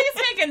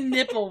make a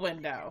nipple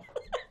window.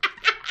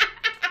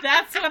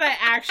 That's what I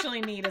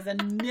actually need, is a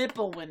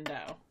nipple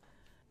window.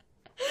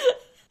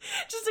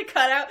 Just a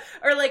cutout,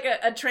 or like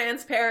a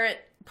transparent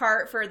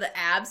part for the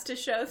abs to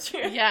show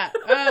through. Yeah.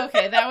 Oh,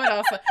 okay, that would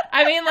also...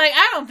 I mean, like,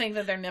 I don't think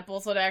that their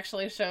nipples would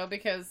actually show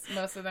because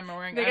most of them are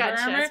wearing Under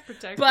Armour. Chest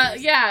protectors. But,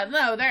 yeah,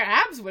 no, their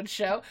abs would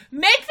show.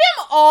 Make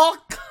them all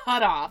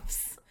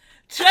cutoffs.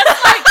 Just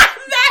like...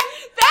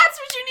 That's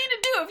what you need to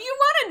do. If you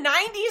want a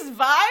 90s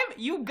vibe,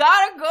 you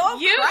gotta go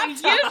You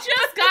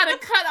just gotta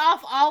cut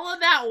off all of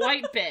that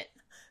white bit.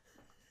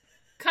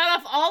 Cut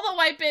off all the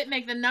white bit,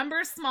 make the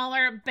numbers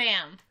smaller,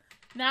 bam.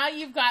 Now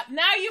you've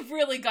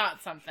really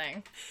got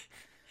something.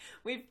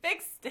 We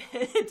fixed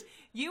it.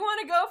 You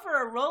want to go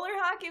for a roller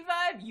hockey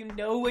vibe? You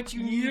know what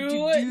you need to do.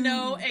 You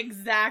know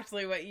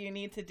exactly what you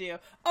need to do.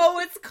 Oh,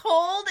 it's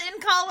cold in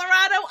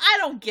Colorado? I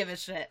don't give a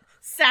shit.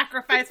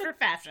 Sacrifice for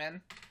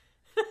fashion.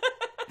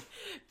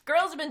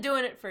 Girls have been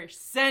doing it for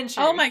centuries.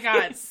 Oh my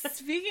god.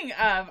 Speaking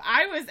of,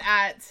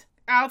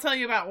 I'll tell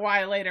you about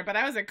why later, but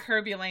I was at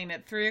Kirby Lane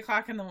at 3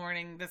 o'clock in the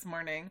morning this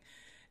morning.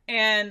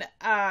 And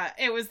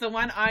it was the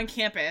one on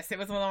campus. It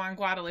was the one on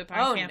Guadalupe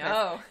on campus.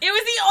 No. It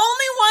was the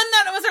only one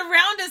that was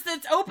around us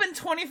that's open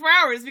 24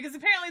 hours because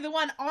apparently the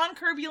one on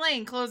Kirby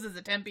Lane closes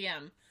at 10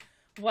 p.m.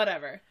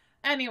 Whatever.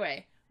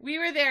 Anyway, we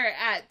were there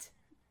at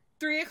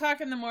 3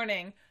 o'clock in the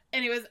morning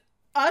and it was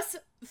us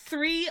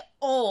three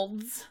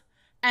olds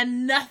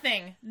and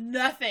nothing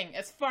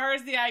as far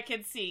as the eye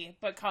could see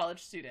but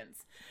college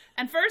students.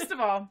 And first of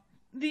all,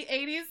 the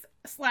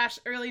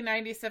 80s/early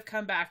 90s have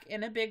come back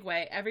in a big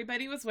way.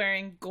 Everybody was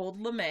wearing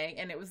gold lame,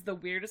 and it was the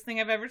weirdest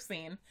thing I've ever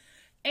seen.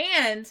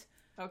 And,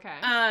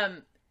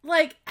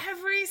 like,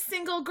 every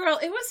single girl,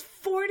 it was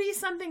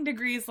 40-something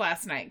degrees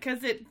last night,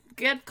 because it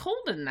got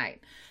cold at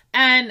night.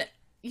 And,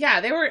 yeah,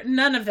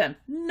 none of them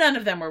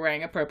were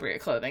wearing appropriate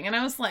clothing. And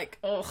I was like,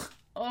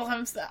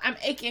 I'm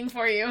aching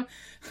for you.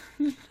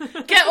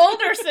 Get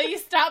older so you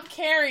stop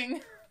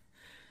caring.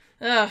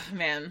 Oh,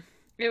 man.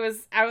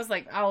 I was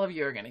like, all of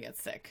you are going to get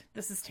sick.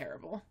 This is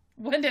terrible.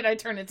 When did I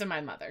turn into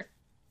my mother?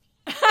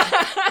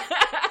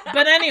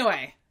 But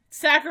anyway,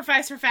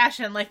 sacrifice for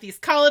fashion like these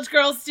college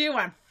girls do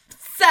on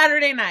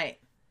Saturday night.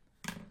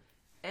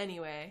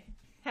 Anyway,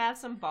 have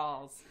some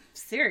balls.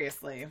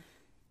 Seriously.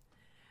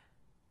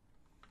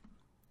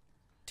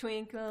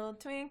 Twinkle,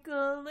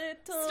 twinkle,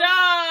 little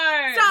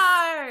stars.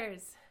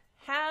 Stars.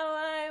 How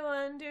I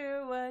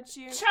wonder what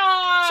you...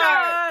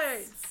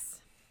 Charts.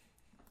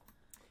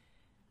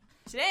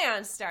 Today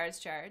on Stars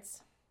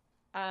Charts,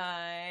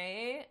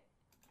 I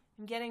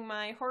am getting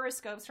my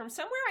horoscopes from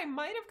somewhere I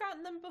might have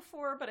gotten them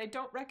before, but I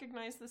don't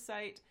recognize the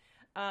site.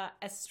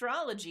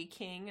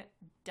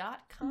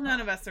 AstrologyKing.com.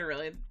 None of us are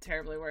really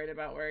terribly worried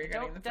about where you're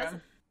getting them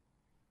from.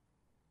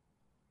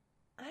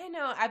 I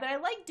know, but I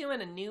like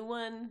doing a new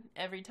one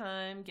every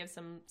time.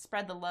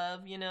 Spread the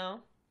love, you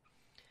know.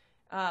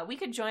 We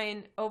could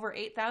join over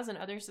 8,000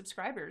 other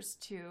subscribers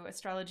to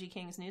Astrology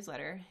King's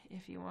newsletter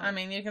if you want. I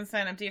mean, you can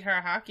sign up to Eat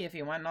Her Hockey if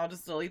you want, and I'll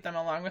just delete them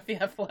along with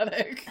The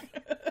Athletic.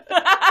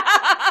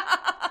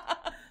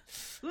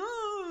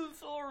 Ooh,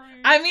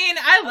 sorry. I mean,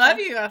 I love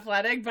you,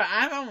 Athletic, but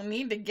I don't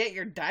need to get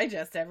your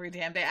digest every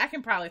damn day. I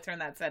can probably turn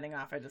that setting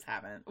off. I just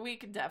haven't. We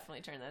could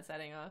definitely turn that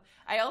setting off.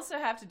 I also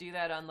have to do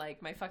that on,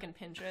 like, my fucking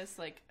Pinterest,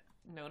 like,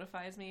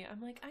 notifies me.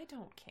 I'm like, I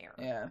don't care.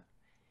 Yeah.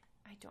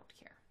 I don't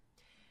care.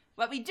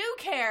 But we do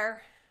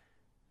care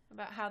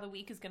about how the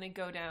week is going to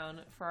go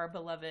down for our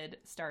beloved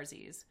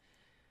Starsies.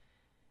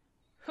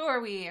 Who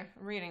are we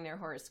reading their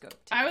horoscope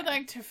to? I would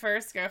like to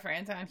first go for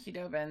Anton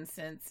Khudobin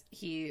since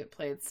he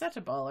played such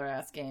a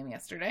baller-ass game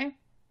yesterday.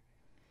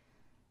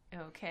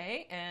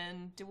 Okay,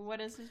 and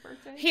what is his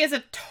birthday? He is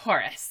a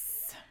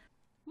Taurus.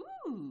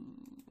 Ooh.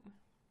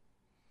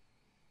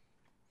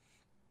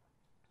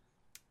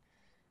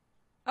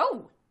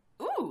 Oh!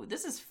 Ooh,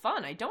 this is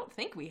fun. I don't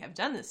think we have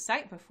done this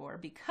site before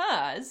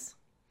because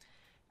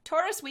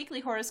Taurus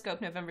Weekly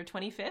Horoscope November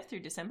 25th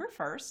through December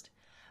 1st.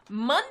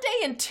 Monday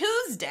and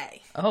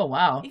Tuesday. Oh,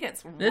 wow. He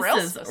gets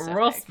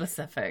real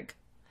specific.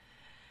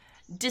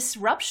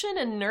 Disruption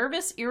and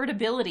nervous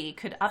irritability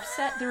could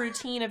upset the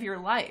routine of your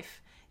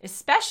life,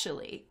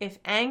 especially if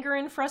anger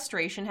and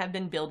frustration have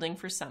been building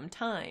for some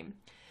time.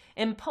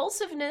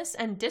 Impulsiveness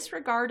and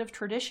disregard of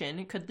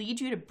tradition could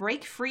lead you to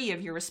break free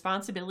of your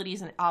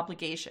responsibilities and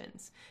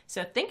obligations.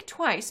 So think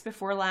twice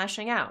before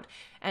lashing out,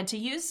 and to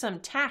use some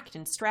tact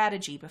and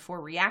strategy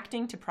before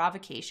reacting to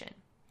provocation.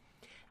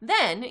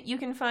 Then you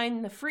can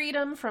find the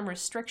freedom from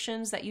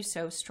restrictions that you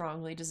so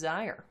strongly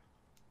desire.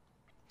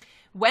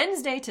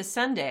 Wednesday to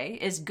Sunday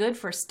is good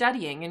for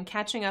studying and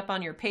catching up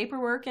on your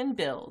paperwork and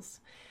bills.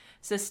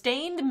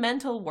 Sustained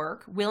mental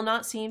work will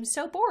not seem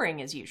so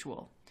boring as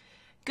usual.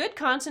 Good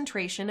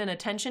concentration and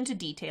attention to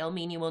detail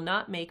mean you will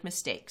not make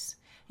mistakes.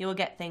 You will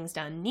get things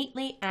done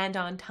neatly and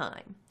on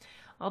time.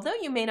 Although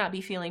you may not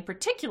be feeling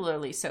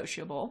particularly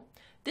sociable,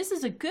 this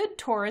is a good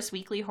Taurus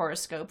weekly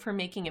horoscope for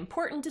making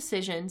important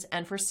decisions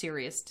and for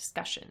serious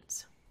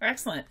discussions.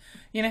 Excellent.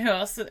 You know who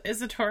else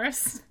is a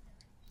Taurus?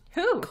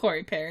 Who?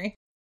 Corey Perry.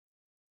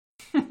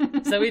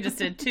 So we just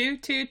did 2,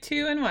 2,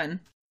 2, and 1.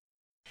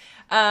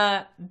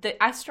 The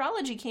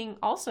Astrology King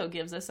also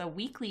gives us a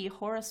weekly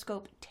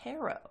horoscope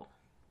tarot.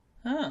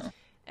 Oh.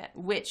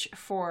 Which,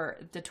 for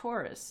the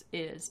Taurus,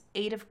 is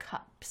 8 of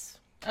Cups.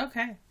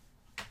 Okay.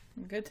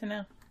 Good to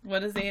know. What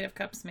does the 8 of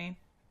Cups mean?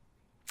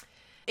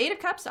 8 of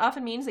Cups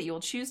often means that you will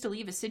choose to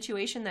leave a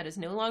situation that is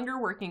no longer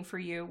working for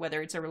you,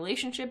 whether it's a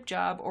relationship,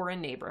 job, or a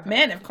neighborhood.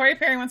 Man, if Corey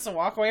Perry wants to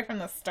walk away from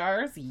the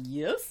stars,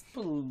 yes,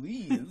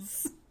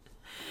 please.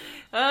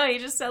 Oh, he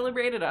just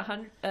celebrated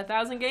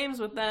 1,000 games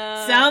with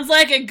them. Sounds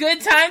like a good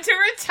time to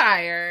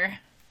retire.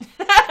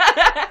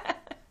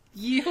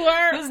 You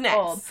are Who's next?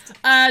 old.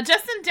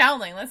 Justin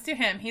Dowling. Let's do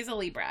him. He's a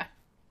Libra.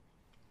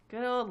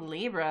 Good old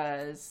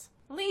Libras.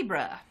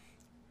 Libra.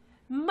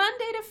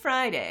 Monday to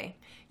Friday.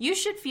 You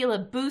should feel a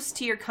boost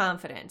to your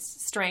confidence,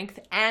 strength,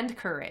 and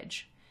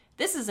courage.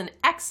 This is an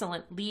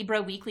excellent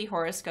Libra weekly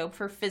horoscope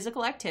for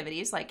physical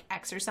activities like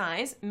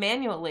exercise,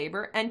 manual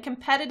labor, and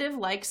competitive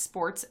like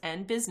sports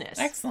and business.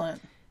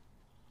 Excellent.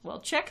 Well,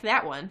 check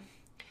that one.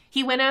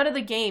 He went out of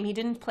the game. He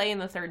didn't play in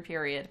the third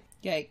period.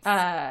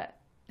 Yikes.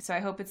 So I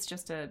hope it's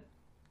just a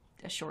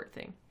short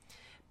thing.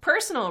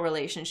 Personal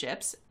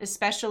relationships,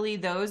 especially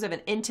those of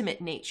an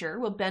intimate nature,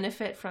 will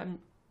benefit from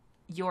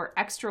your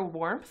extra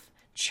warmth,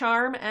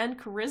 charm, and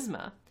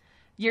charisma.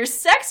 Your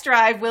sex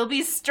drive will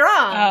be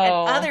strong,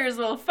 and others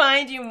will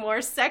find you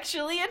more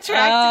sexually attractive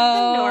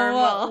than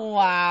normal.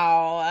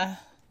 Wow.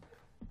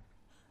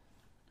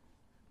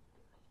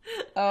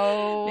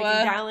 Oh.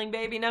 Mickey Darling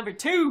baby number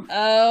 2.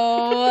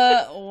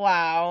 Oh,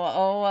 wow.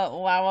 Oh,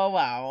 wow, wow,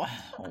 wow.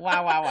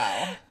 Wow, wow,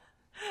 wow.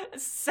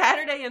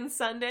 Saturday and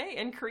Sunday,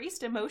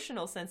 increased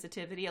emotional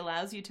sensitivity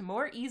allows you to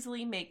more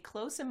easily make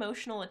close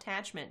emotional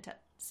attachments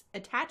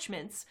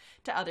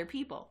to other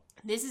people.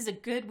 This is a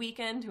good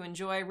weekend to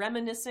enjoy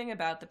reminiscing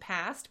about the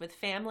past with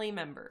family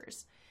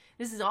members.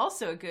 This is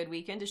also a good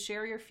weekend to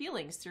share your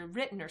feelings through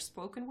written or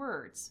spoken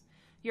words.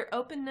 Your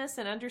openness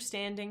and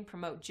understanding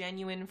promote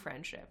genuine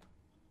friendship.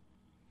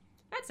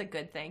 That's a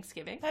good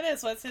Thanksgiving. That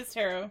is. What's his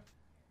tarot?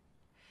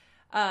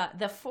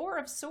 The 4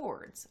 of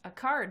Swords, a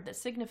card that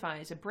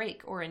signifies a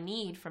break or a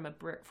need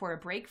for a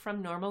break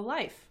from normal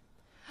life.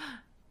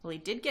 Well, he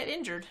did get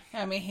injured.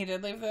 I mean, he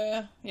did leave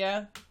the...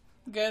 Yeah,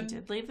 good. He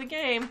did leave the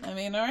game. I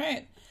mean, all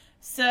right.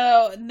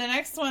 So the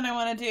next one I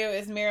want to do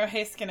is Miro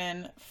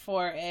Heiskanen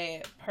for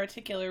a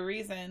particular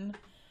reason.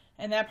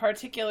 And that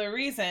particular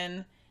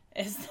reason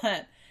is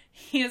that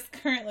he is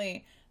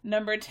currently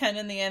number 10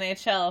 in the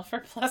NHL for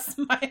plus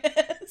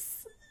minus.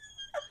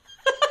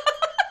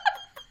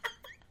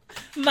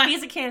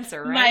 He's a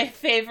Cancer, right? My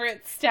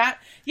favorite stat.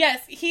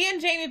 Yes, he and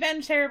Jamie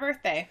Benn share a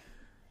birthday.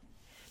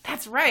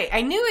 That's right.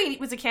 I knew he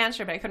was a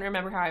Cancer, but I couldn't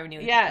remember how I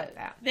knew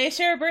that. They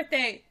share a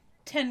birthday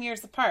 10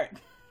 years apart.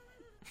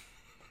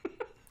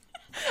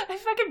 I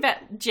fucking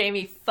bet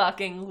Jamie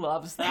fucking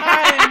loves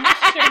that.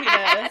 I'm sure he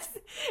does.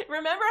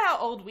 Remember how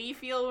old we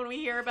feel when we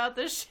hear about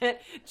this shit?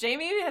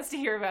 Jamie has to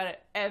hear about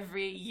it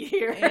every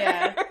year.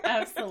 Yeah,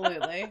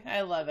 absolutely.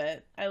 I love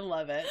it. I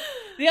love it.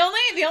 The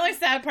only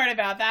sad part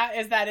about that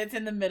is that it's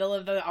in the middle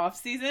of the off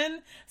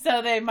season,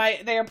 so they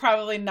are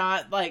probably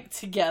not like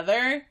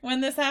together when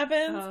this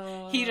happens.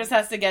 Oh. He just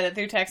has to get it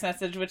through text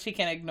message, which he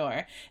can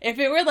ignore. If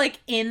it were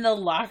like in the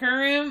locker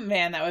room,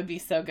 man, that would be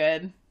so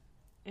good.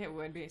 It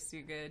would be so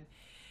good.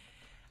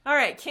 All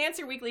right,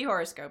 Cancer Weekly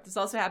Horoscope. This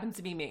also happens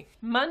to be me.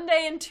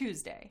 Monday and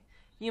Tuesday.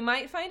 You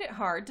might find it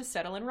hard to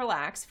settle and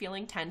relax,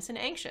 feeling tense and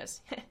anxious.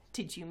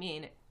 Did you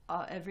mean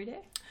every day?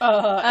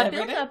 A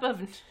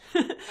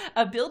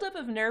buildup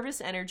of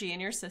nervous energy in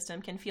your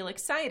system can feel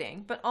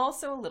exciting, but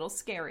also a little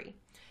scary.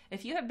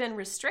 If you have been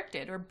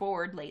restricted or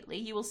bored lately,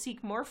 you will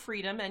seek more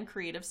freedom and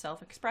creative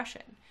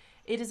self-expression.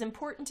 It is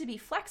important to be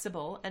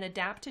flexible and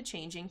adapt to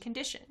changing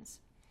conditions.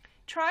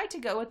 Try to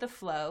go with the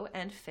flow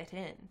and fit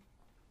in.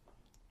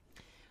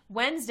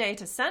 Wednesday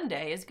to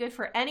Sunday is good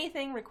for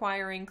anything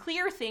requiring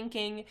clear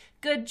thinking,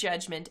 good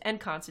judgment,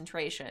 and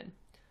concentration.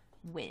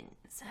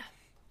 Wins.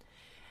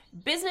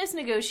 Business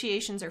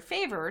negotiations are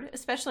favored,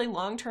 especially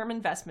long-term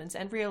investments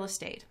and real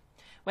estate.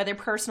 Whether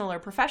personal or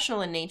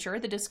professional in nature,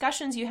 the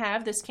discussions you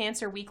have this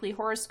Cancer Weekly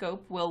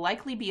Horoscope will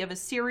likely be of a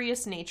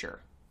serious nature.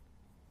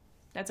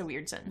 That's a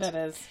weird sentence. That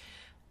is.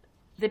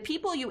 The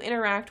people you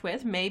interact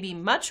with may be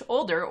much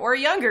older or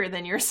younger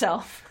than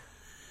yourself.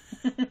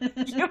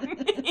 You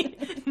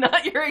mean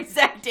not your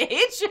exact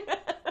age?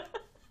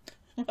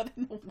 What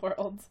in the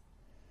world?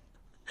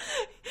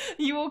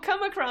 You will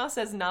come across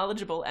as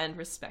knowledgeable and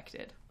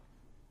respected.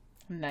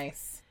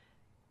 Nice.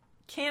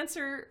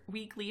 Cancer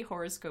Weekly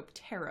Horoscope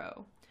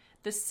Tarot.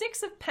 The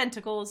 6 of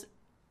Pentacles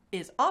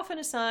is often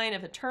a sign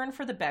of a turn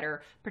for the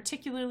better,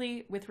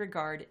 particularly with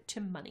regard to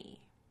money.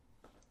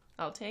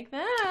 I'll take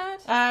that.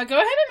 Go ahead and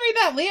read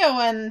that Leo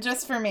one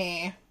just for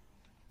me.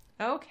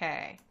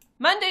 Okay.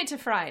 Monday to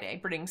Friday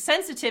brings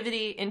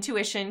sensitivity,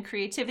 intuition,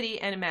 creativity,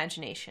 and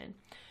imagination.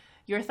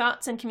 Your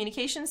thoughts and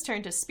communications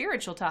turn to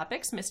spiritual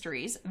topics,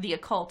 mysteries, the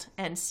occult,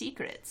 and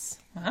secrets.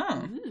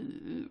 Oh.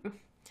 Ooh.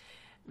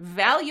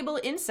 Valuable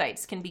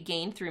insights can be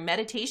gained through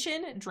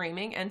meditation,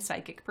 dreaming, and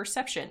psychic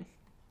perception.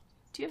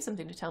 Do you have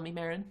something to tell me,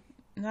 Marin?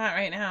 Not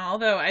right now,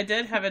 although I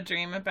did have a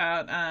dream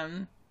about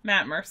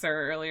Matt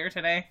Mercer earlier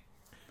today.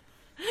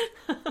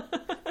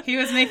 He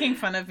was making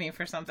fun of me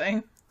for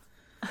something.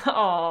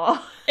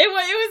 Aww.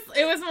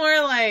 It was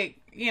more like,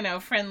 you know,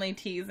 friendly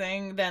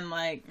teasing than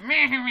like,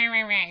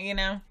 you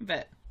know,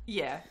 but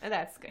Yeah,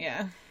 that's good.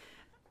 yeah.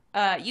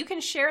 You can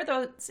share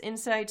those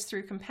insights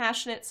through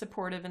compassionate,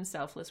 supportive, and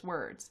selfless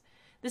words.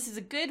 This is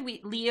a good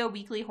Leo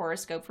weekly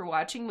horoscope for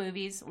watching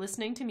movies,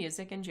 listening to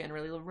music, and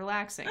generally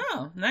relaxing.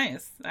 Oh,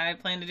 nice. I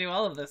plan to do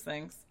all of those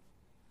things.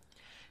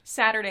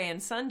 Saturday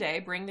and Sunday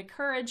bring the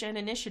courage and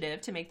initiative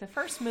to make the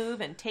first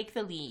move and take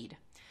the lead.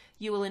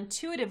 You will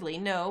intuitively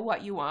know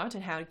what you want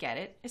and how to get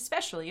it,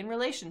 especially in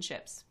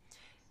relationships.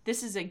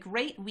 This is a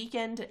great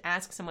weekend to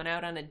ask someone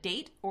out on a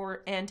date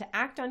and to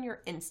act on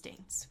your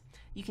instincts.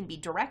 You can be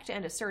direct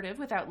and assertive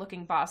without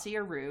looking bossy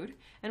or rude,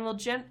 and will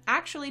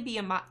actually be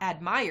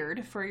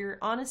admired for your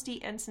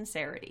honesty and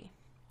sincerity.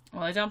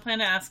 Well, I don't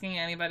plan on asking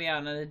anybody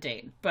out on a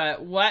date,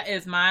 but what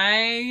is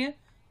my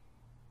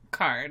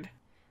card?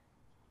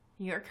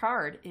 Your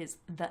card is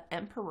the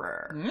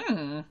Emperor.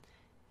 Mm.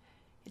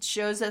 It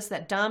shows us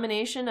that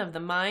domination of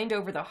the mind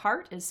over the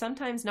heart is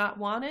sometimes not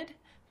wanted,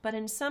 but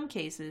in some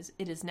cases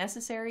it is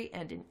necessary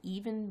and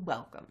even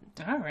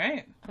welcomed. All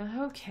right.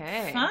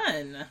 Okay.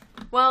 Fun.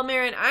 Well,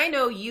 Marin, I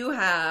know you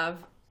have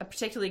a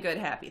particularly good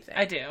happy thing.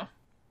 I do.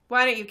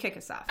 Why don't you kick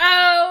us off?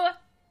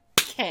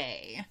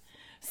 Okay.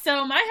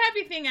 So my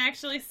happy thing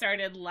actually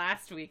started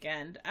last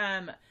weekend.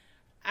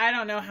 I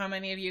don't know how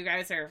many of you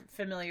guys are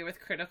familiar with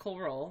Critical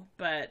Role,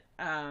 but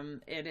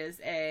it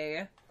is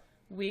a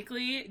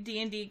weekly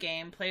D&D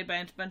game played by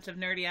a bunch of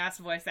nerdy ass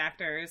voice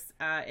actors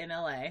in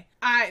LA.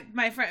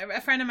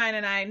 A friend of mine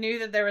and I knew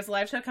that there was a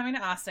live show coming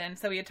to Austin,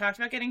 so we had talked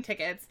about getting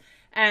tickets,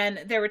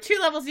 and there were 2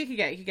 levels you could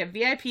get. You could get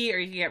VIP or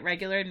you could get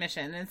regular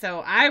admission, and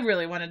so I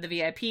really wanted the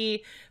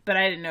VIP, but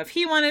I didn't know if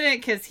he wanted it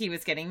because he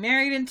was getting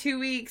married in 2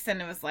 weeks,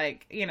 and it was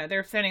like, you know,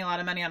 they're spending a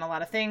lot of money on a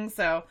lot of things,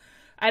 so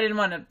I didn't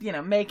want to, you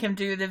know, make him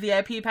do the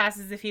VIP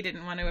passes if he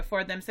didn't want to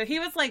afford them. So he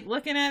was like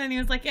looking at it and he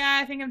was like, yeah,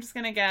 I think I'm just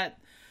going to get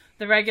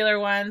the regular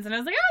ones. And I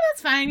was like, oh,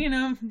 that's fine. You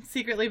know,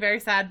 secretly very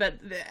sad, but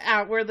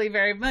outwardly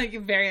very,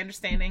 very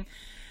understanding.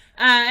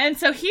 And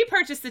so he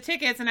purchased the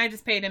tickets and I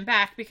just paid him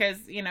back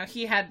because, you know,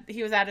 he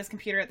was at his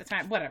computer at the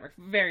time, whatever,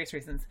 various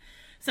reasons.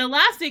 So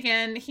last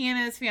weekend, he and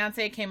his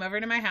fiance came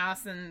over to my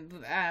house and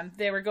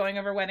they were going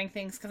over wedding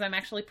things because I'm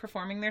actually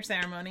performing their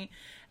ceremony.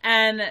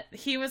 And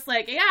he was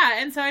like,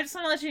 yeah, and so I just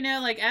want to let you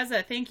know, like, as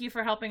a thank you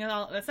for helping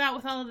us out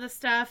with all of this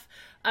stuff,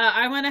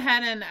 I went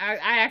ahead and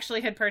I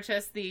actually had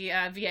purchased the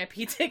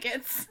VIP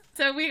tickets.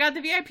 So we got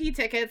the VIP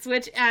tickets,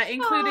 which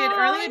included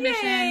early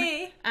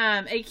admission,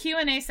 a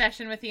Q&A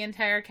session with the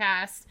entire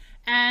cast,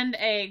 and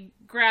a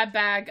grab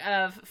bag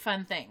of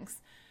fun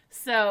things.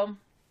 So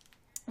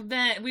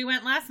then we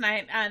went last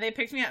night. They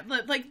picked me up.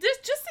 Like,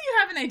 just so you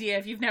have an idea,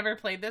 if you've never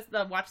played this,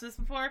 watched this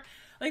before,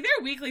 like,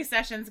 their weekly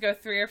sessions go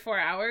 3 or 4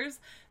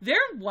 hours. Their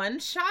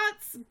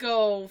one-shots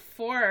go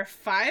 4 or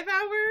 5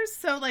 hours.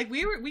 So, like,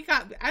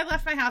 I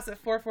left my house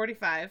at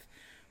 4:45.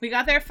 We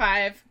got there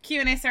 5.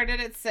 Q&A started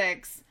at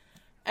 6.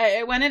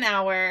 It went an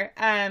hour.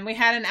 We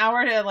had an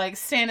hour to, like,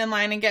 stand in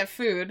line and get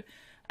food,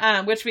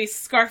 which we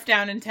scarfed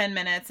down in 10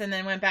 minutes and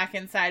then went back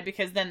inside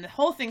because then the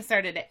whole thing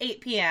started at 8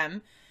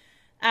 p.m.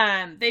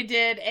 They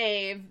did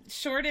a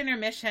short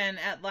intermission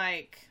at,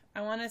 like,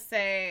 I want to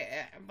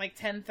say, like,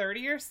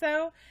 10:30 or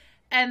so.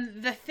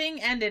 And the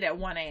thing ended at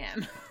 1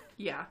 a.m.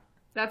 Yeah,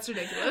 that's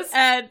ridiculous.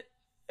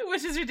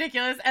 Which is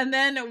ridiculous. And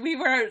then we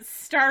were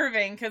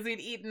starving because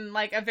we'd eaten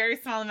like a very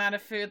small amount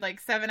of food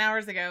like 7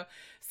 hours ago.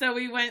 So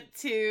we went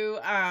to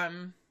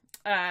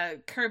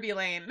Kirby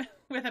Lane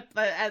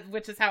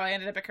which is how I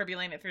ended up at Kirby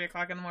Lane at 3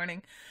 o'clock in the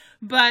morning.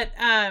 But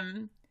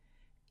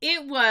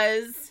it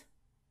was,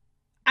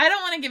 I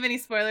don't want to give any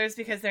spoilers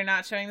because they're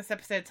not showing this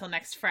episode till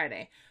next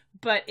Friday.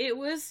 But it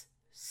was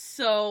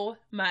so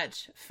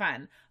much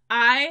fun.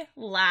 I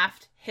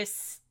laughed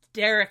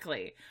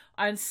hysterically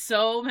on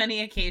so many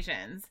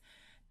occasions.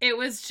 It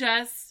was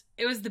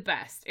the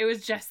best. It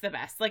was just the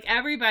best. Like,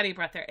 everybody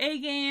brought their A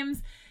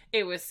games.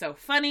 It was so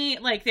funny.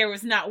 Like, there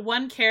was not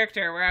one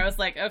character where I was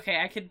like, okay,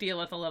 I could deal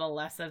with a little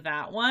less of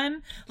that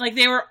one. Like,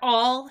 they were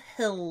all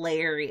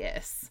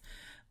hilarious.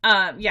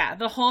 Yeah,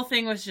 the whole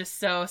thing was just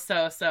so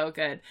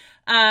good.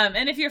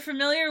 And if you're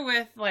familiar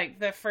with, like,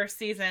 the first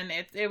season,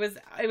 it was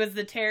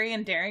the Terry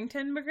and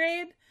Darrington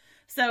Brigade.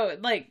 So,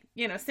 like,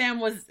 you know, Sam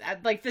was,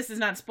 like, this is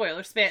not a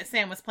spoiler,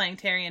 Sam was playing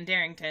Terry and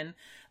Darrington,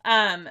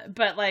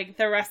 but, like,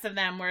 the rest of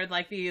them were,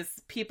 like,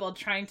 these people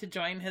trying to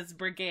join his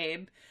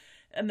brigade,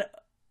 and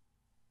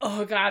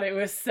Oh, God, it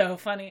was so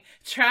funny.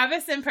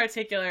 Travis, in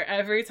particular,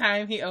 every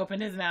time he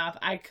opened his mouth,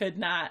 I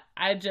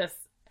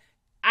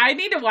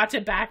need to watch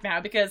it back now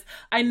because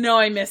I know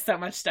I missed so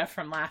much stuff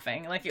from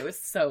laughing. Like, it was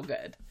so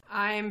good.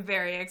 I'm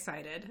very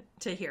excited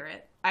to hear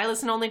it. I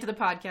listen only to the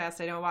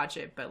podcast. I don't watch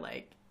it, but,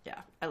 like,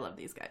 yeah, I love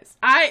these guys.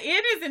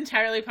 It is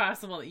entirely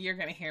possible that you're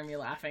going to hear me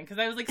laughing because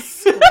I was, like,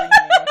 screaming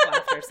with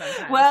laughter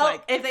sometimes. Well,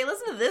 like, if they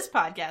listen to this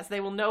podcast, they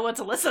will know what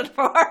to listen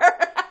for.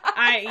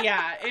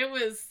 It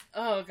was,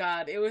 oh,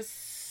 God, it was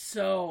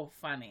so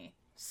funny.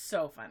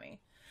 So funny.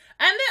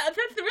 And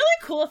the really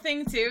cool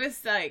thing, too,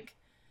 is, like,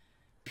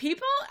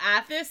 people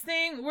at this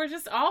thing were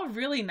just all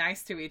really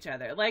nice to each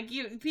other. Like,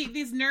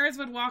 these nerds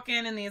would walk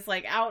in these,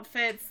 like,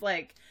 outfits,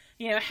 like,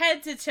 you know,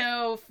 head to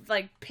toe,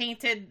 like,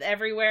 painted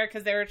everywhere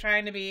because they were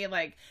trying to be,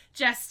 like,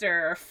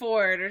 Jester or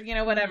Ford or, you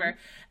know, whatever.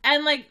 Mm-hmm.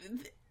 And, like,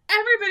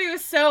 everybody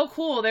was so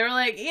cool. They were,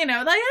 like, you know,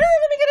 like, oh,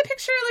 let me get a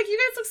picture. Like, you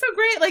guys look so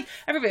great. Like,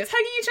 everybody was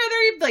hugging each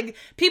other. Like,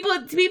 people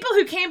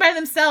who came by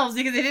themselves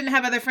because they didn't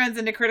have other friends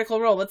into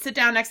Critical Role would sit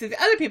down next to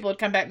the other people who'd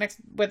come back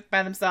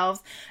by themselves.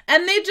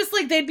 And they'd just,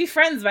 like, they'd be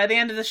friends by the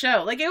end of the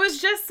show. Like, it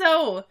was such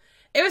a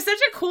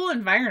cool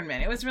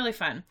environment. It was really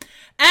fun.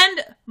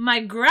 And my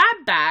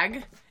grab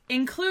bag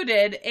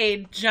included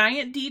a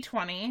giant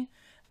D20,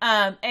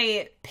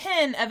 a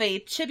pin of a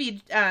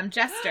chibi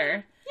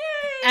Jester,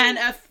 and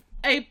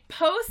a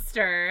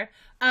poster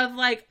of,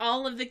 like,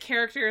 all of the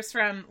characters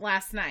from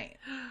last night.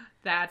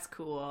 That's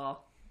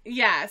cool.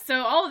 Yeah,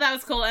 so all of that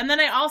was cool. And then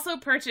I also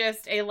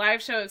purchased a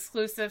live show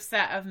exclusive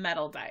set of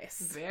metal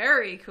dice.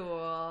 Very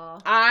cool.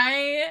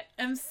 I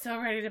am so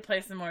ready to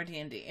play some more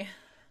D&D.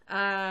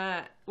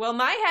 Well,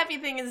 my happy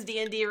thing is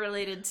D&D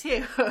related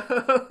too.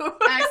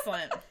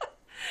 Excellent.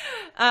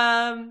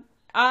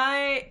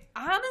 I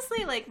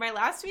honestly, like, my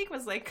last week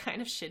was, like,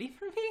 kind of shitty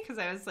for me because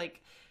I was,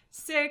 like,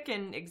 sick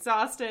and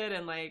exhausted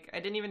and, like, I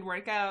didn't even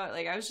work out.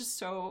 Like, I was just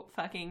so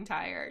fucking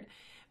tired.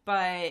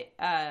 But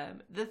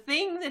the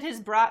thing that has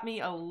brought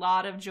me a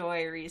lot of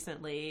joy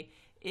recently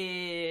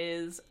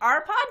is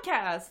our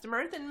podcast,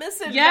 Mirth and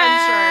Misadventure.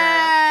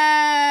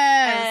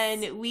 Yes!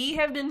 And we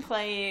have been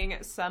playing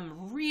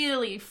some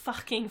really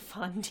fucking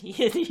fun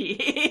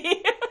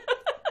D&D.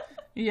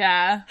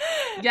 Yeah.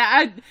 If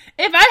I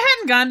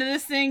hadn't gone to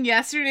this thing,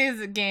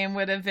 yesterday's game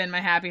would have been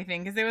my happy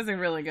thing because it was a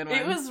really good one.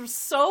 It was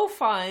so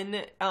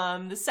fun.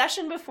 The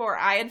session before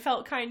I had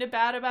felt kind of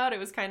bad about. It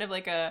was kind of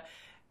like it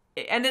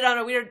ended on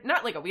a weird,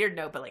 not like a weird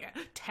note, but like a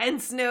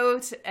tense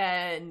note.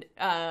 And,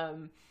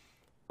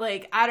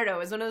 like, I don't know. It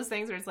was one of those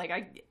things where it's like,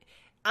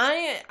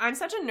 I'm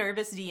such a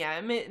nervous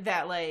DM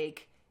that,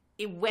 like,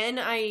 when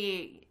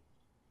I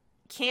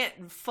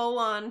can't full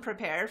on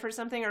prepare for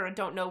something or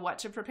don't know what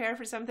to prepare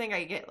for something,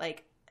 I get,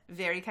 like,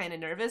 very kind of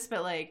nervous.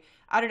 But, like,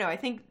 I don't know, I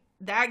think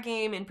that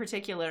game in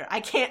particular, I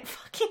can't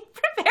fucking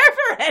prepare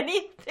for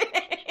anything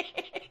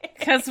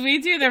because we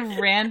do the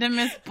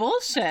randomest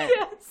bullshit.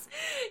 Yes,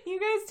 you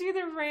guys do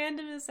the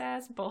randomest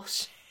ass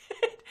bullshit.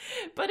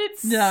 But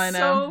it's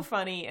so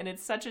funny and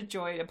it's such a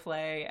joy to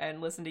play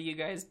and listen to you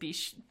guys be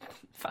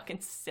fucking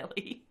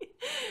silly.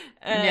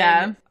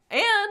 And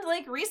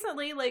like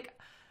recently, like,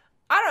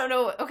 I don't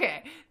know.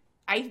 Okay,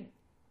 I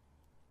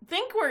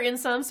think we're in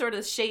some sort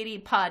of shady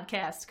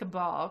podcast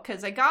cabal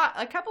because I got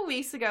a couple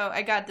weeks ago.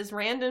 I got this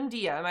random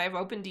DM. I have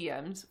open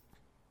DMs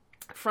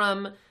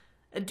from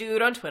a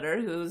dude on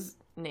Twitter whose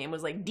name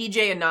was like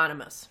DJ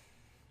Anonymous.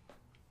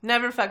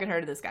 Never fucking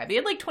heard of this guy, but he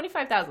had like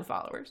 25,000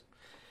 followers.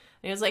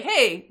 And he was like,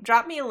 "Hey,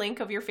 drop me a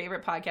link of your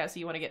favorite podcast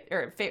you want to get,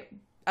 or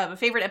of a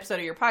favorite episode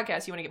of your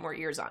podcast you want to get more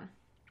ears on."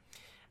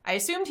 I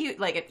assumed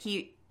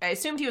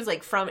he was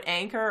like from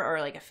Anchor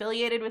or like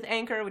affiliated with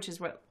Anchor, which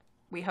is what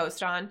we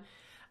host on,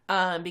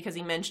 because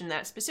he mentioned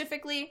that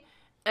specifically.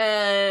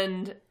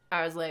 And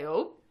I was like,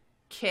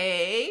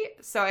 okay.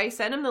 So I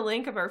sent him the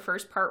link of our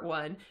first part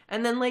 1.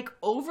 And then, like,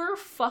 over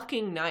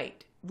fucking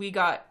night, we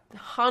got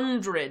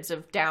hundreds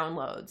of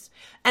downloads.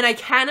 And I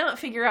cannot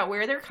figure out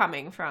where they're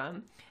coming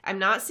from. I'm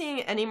not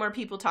seeing any more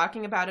people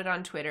talking about it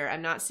on Twitter.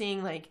 I'm not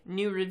seeing, like,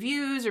 new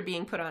reviews or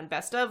being put on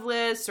best of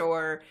lists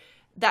or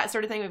that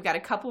sort of thing. We've got a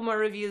couple more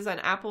reviews on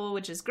Apple,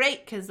 which is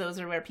great because those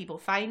are where people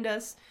find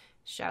us.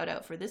 Shout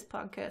out for this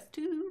podcast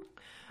too.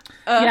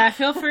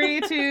 Feel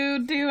free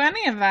to do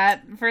any of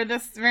that for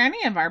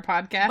any of our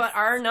podcasts. But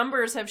our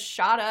numbers have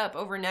shot up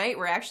overnight.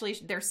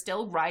 They're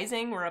still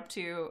rising. We're up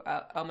to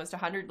almost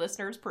 100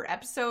 listeners per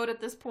episode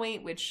at this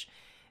point, which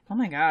oh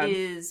my god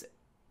is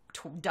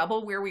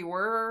double where we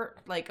were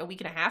like a week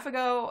and a half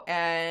ago.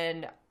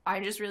 And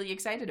I'm just really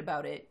excited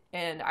about it.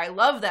 And I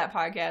love that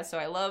podcast. So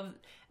I love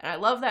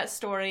that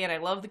story and I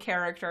love the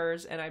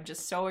characters. And I'm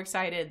just so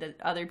excited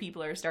that other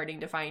people are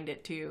starting to find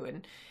it too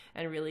and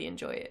really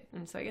enjoy it.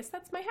 And so I guess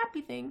that's my happy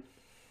thing.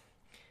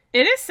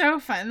 It is so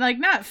fun. Like,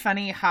 not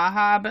funny,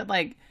 haha, but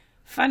like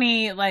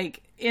funny,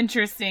 like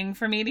interesting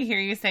for me to hear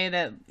you say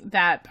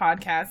that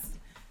podcast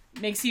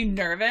makes you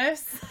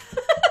nervous.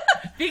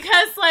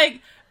 Because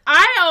like,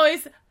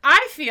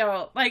 I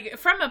feel like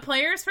from a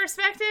player's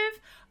perspective,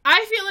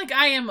 I feel like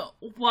I am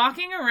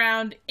walking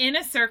around in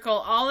a circle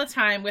all the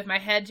time with my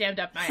head jammed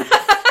up my ass.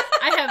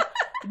 I have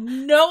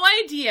no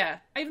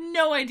idea. I have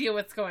no idea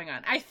what's going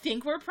on. I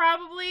think we're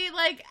probably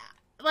like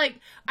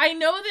I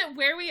know that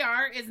where we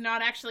are is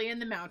not actually in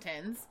the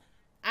mountains.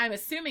 I'm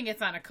assuming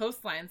it's on a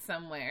coastline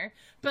somewhere,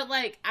 but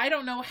like I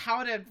don't know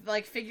how to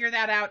like figure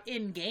that out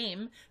in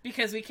game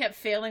because we kept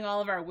failing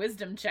all of our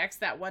wisdom checks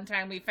that one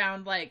time we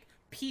found like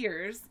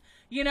piers.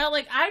 You know,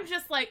 like I'm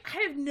just like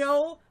I have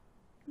no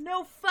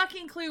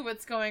fucking clue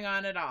what's going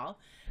on at all.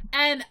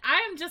 And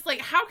I'm just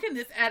like, how can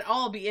this at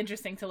all be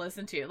interesting to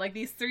listen to? Like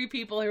these three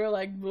people who are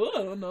like, well,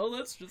 I don't know,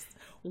 let's just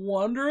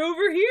wander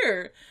over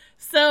here.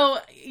 So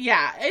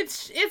yeah,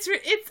 it's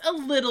a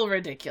little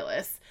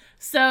ridiculous.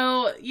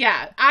 So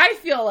yeah, I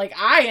feel like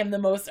I am the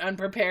most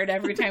unprepared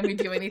every time we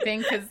do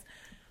anything.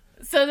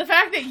 So the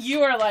fact that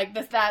you are like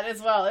that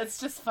as well, it's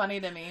just funny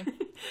to me.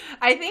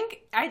 I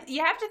think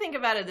you have to think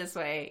about it this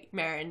way,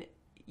 Marin.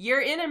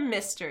 You're in a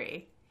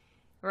mystery,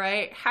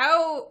 right?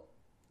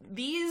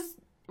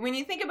 When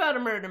you think about a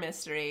murder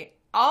mystery,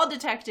 all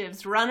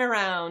detectives run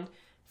around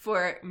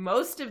for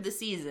most of the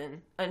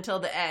season until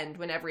the end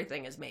when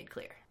everything is made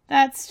clear.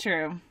 That's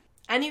true.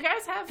 And you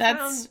guys have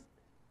found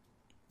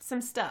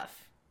some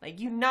stuff. Like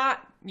you're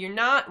not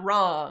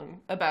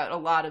wrong about a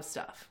lot of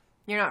stuff.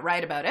 You're not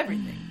right about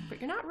everything, but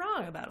you're not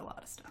wrong about a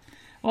lot of stuff.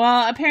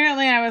 Well,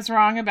 apparently I was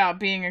wrong about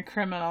being a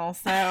criminal,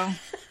 so...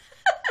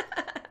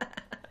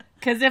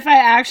 Because if I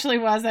actually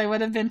was, I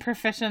would have been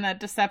proficient at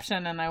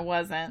deception, and I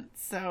wasn't.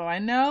 So I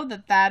know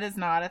that is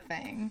not a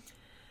thing.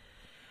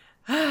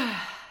 Do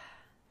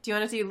you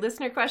want to do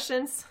listener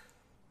questions?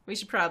 We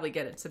should probably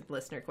get some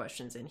listener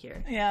questions in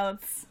here. Yeah,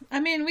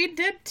 we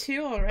did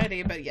 2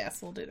 already, but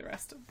yes, we'll do the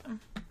rest of them.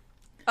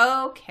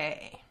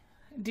 Okay.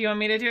 Do you want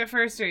me to do it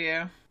first, or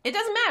you? It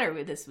doesn't matter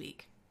with this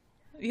week.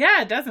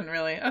 Yeah, it doesn't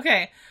really.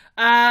 Okay.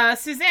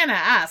 Susanna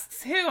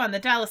asks, who on the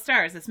Dallas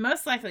Stars is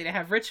most likely to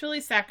have ritually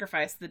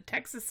sacrificed the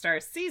Texas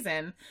Stars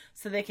season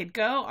so they could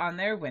go on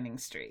their winning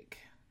streak?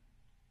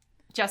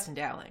 Justin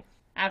Dowling.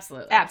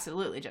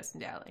 Absolutely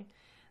Justin Dowling.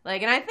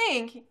 Like, and I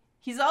think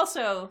he's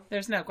also...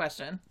 There's no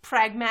question.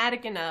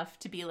 ...pragmatic enough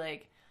to be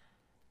like,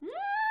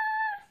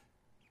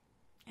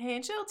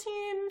 AHL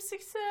team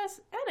success,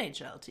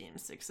 NHL team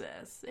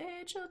success,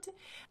 AHL team...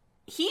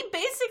 He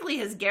basically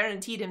has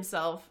guaranteed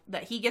himself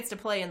that he gets to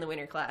play in the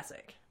Winter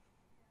Classic.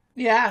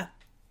 Yeah.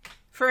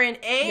 For an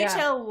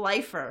AHL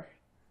lifer,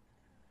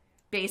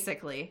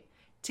 basically,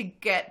 to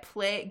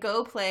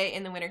go play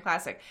in the Winter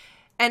Classic.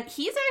 And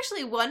he's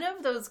actually one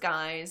of those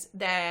guys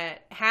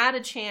that had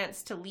a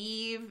chance to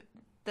leave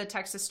the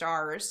Texas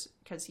Stars,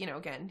 because, you know,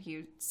 again,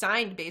 he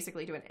signed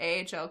basically to an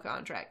AHL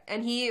contract.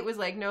 And he was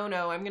like, no,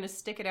 I'm going to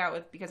stick it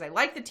out because I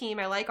like the team,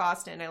 I like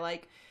Austin, I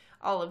like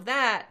all of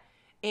that,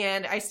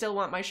 and I still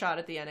want my shot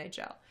at the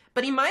NHL.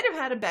 But he might have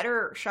had a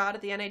better shot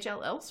at the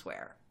NHL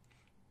elsewhere.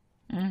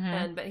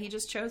 Mm-hmm. But he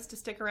just chose to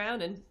stick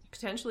around and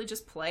potentially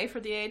just play for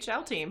the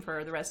AHL team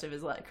for the rest of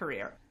his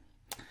career.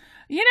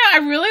 You know, I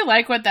really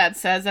like what that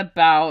says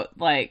about,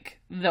 like,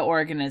 the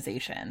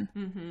organization.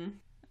 Mm-hmm.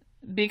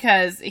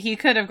 Because he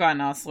could have gone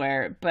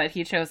elsewhere, but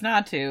he chose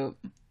not to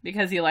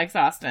because he likes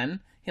Austin.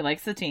 He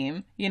likes the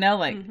team. You know,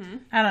 like,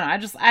 I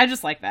don't know. I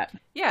just like that.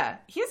 Yeah,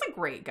 he's a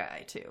great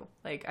guy, too.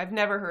 Like, I've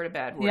never heard a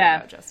bad word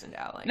about Justin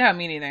Dowling. No,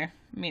 me neither.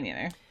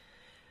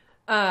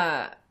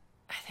 I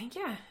think,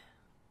 yeah.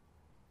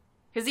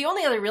 Because the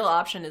only other real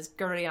option is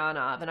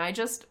Gurianov, and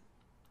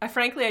I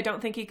frankly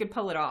don't think he could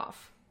pull it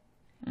off.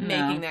 No.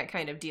 Making that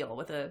kind of deal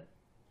with a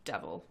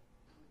devil.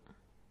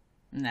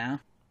 No.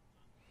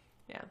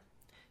 Yeah.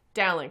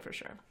 Dowling for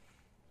sure.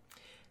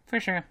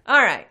 For sure.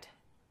 All right.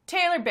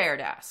 Taylor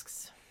Baird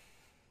asks,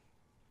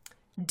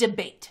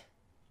 debate.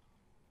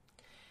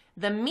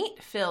 The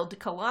meat-filled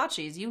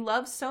kolaches you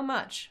love so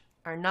much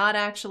are not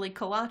actually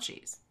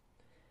kolaches.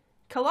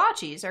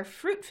 Kolaches are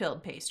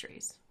fruit-filled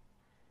pastries.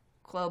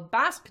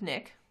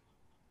 Klobaspnik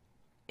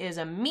is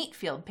a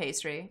meat-filled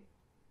pastry.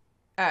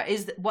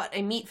 Is what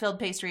a meat-filled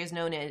pastry is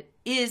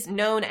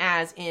known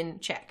as in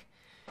Czech.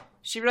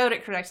 She wrote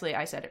it correctly.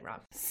 I said it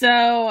wrong.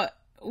 So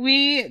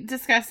we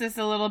discussed this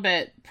a little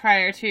bit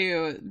prior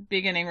to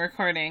beginning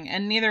recording,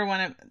 and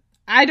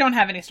I don't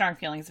have any strong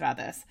feelings about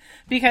this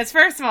because,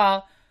 first of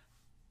all,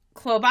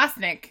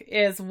 Klobaspnik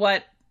is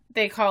what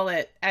they call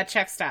it at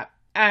Czech Stop,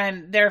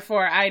 and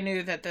therefore I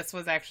knew that this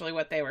was actually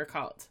what they were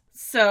called.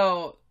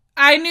 So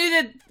I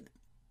knew that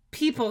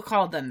people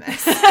called them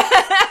this.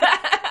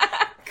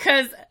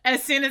 Because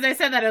as soon as I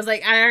said that, I was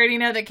like, I already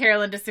know that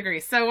Carolyn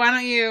disagrees. So why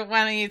don't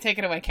you take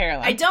it away,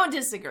 Carolyn? I don't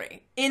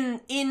disagree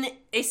in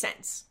a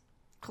sense.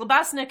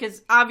 Klobásnik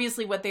is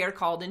obviously what they are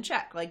called in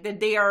Czech. Like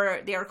they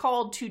are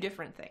called two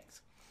different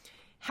things.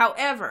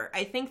 However,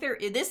 I think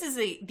this is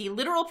the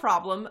literal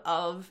problem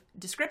of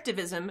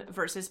descriptivism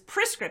versus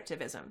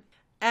prescriptivism.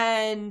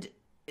 And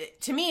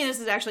to me, this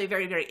is actually a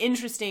very, very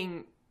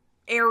interesting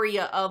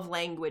area of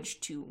language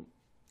to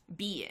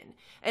be in.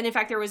 And in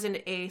fact, there was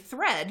a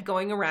thread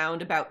going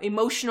around about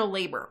emotional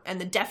labor and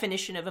the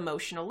definition of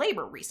emotional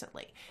labor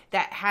recently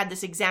that had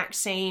this exact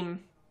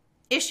same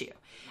issue.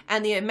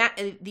 And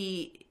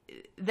the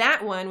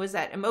that one was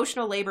that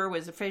emotional labor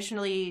was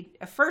officially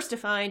first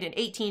defined in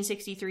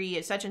 1863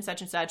 as such and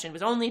such and such, and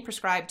was only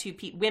prescribed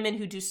to women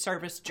who do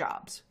service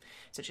jobs,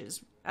 such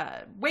as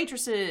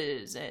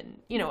waitresses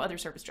and, other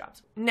service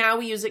jobs. Now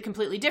we use it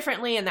completely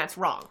differently, and that's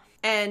wrong.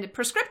 And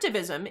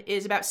prescriptivism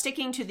is about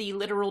sticking to the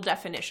literal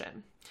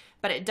definition,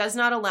 but it does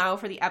not allow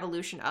for the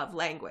evolution of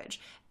language.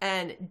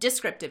 And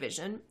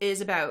descriptivism is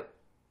about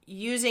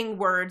using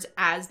words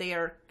as they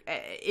are,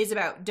 is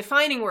about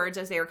defining words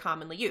as they are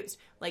commonly used,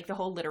 like the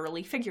whole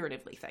literally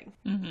figuratively thing.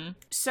 Mm-hmm.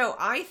 So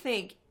I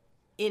think,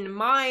 in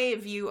my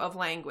view of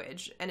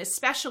language, and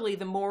especially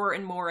the more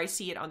and more I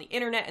see it on the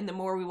internet and the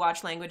more we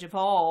watch language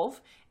evolve,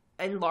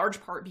 in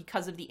large part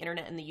because of the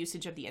internet and the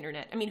usage of the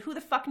internet. I mean, who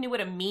the fuck knew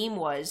what a meme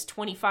was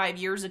 25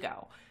 years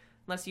ago?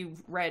 Unless you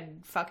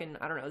read fucking,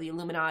 I don't know, the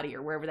Illuminati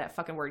or wherever that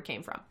fucking word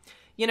came from.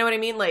 You know what I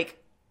mean?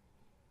 Like,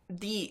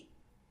 the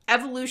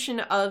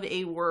evolution of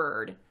a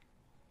word,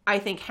 I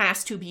think,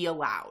 has to be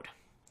allowed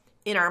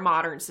in our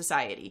modern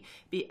society,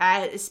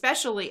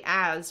 especially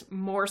as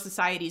more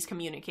societies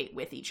communicate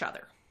with each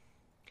other.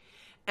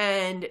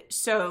 And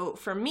so,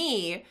 for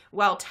me,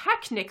 while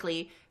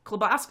technically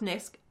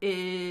klobásnik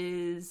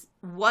is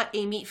what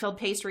a meat-filled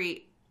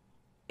pastry,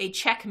 a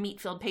Czech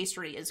meat-filled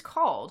pastry is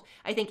called,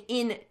 I think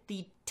in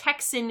the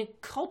Texan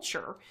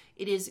culture,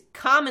 it is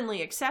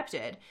commonly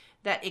accepted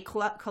that a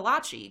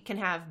kolache can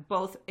have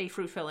both a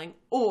fruit filling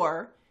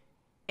or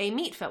a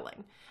meat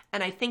filling.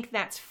 And I think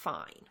that's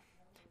fine,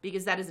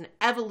 because that is an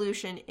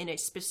evolution in a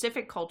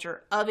specific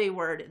culture of a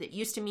word that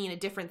used to mean a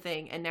different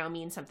thing and now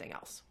means something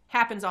else.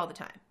 Happens all the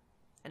time.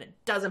 And it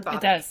doesn't bother me.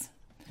 It does.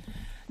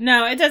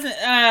 No, it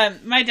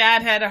doesn't. My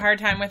dad had a hard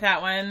time with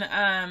that one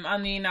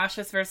on the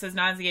nauseous versus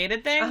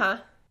nauseated thing. Uh-huh.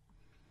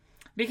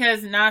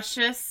 Because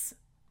nauseous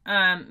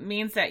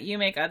means that you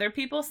make other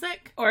people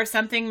sick, or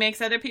something makes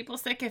other people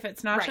sick if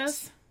it's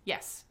nauseous. Right.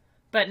 Yes.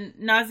 But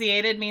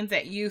nauseated means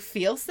that you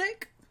feel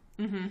sick.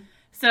 Mm-hmm.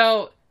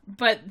 So,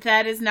 but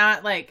that is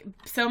not like,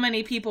 so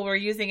many people were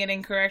using it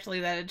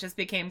incorrectly that it just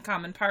became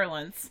common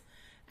parlance.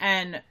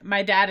 And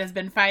my dad has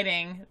been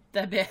fighting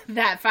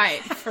that fight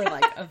for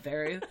like a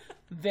very,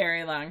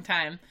 very long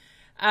time.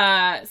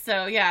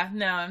 So yeah,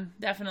 no,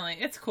 definitely.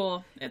 It's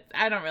cool.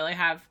 I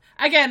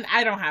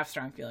don't have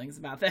strong feelings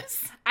about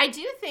this. I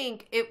do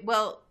think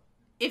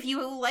if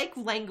you like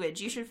language,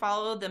 you should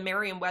follow the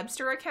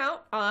Merriam-Webster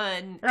account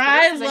on Twitter.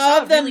 I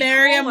love the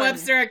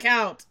Merriam-Webster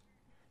account.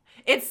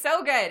 It's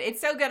so good.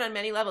 It's so good on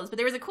many levels. But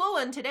there was a cool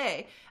one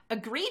today.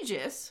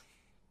 Egregious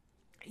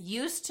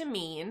used to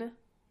mean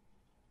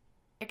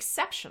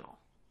exceptional,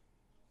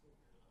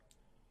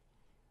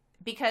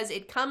 because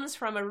it comes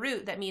from a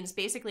root that means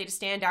basically to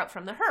stand out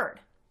from the herd.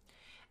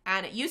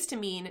 And it used to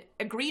mean,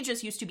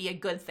 egregious used to be a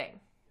good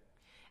thing.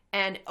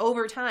 And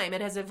over time,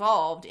 it has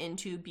evolved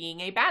into being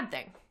a bad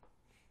thing.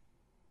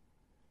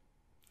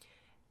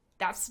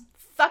 That's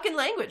fucking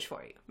language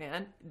for you,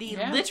 man. The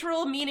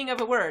literal meaning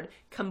of a word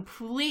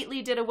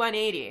completely did a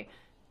 180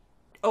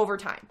 over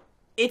time.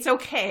 It's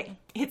okay.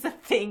 It's a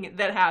thing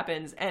that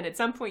happens. And at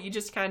some point, you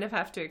just kind of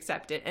have to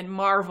accept it and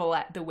marvel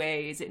at the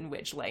ways in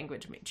which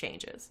language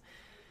changes.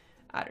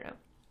 I don't know.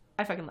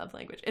 I fucking love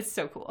language. It's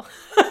so cool.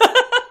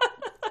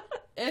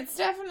 It's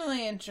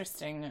definitely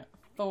interesting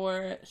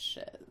for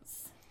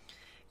shiz.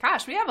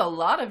 Gosh, we have a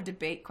lot of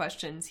debate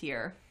questions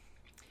here.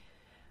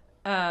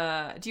 Do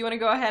you want to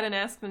go ahead and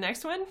ask the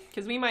next one?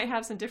 Because we might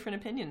have some different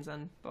opinions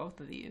on both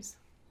of these.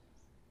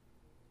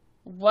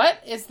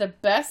 What is the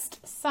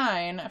best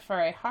sign for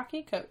a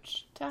hockey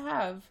coach to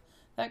have?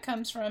 That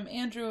comes from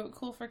Andrew,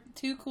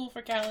 Too Cool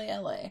for Cali,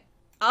 LA.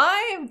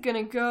 I'm going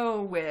to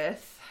go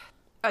with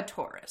a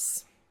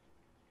Taurus.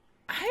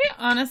 I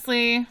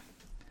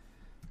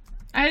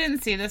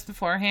didn't see this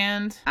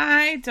beforehand.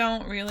 I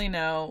don't really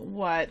know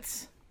what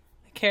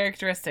the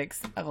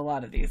characteristics of a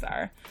lot of these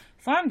are.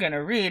 So I'm going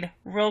to read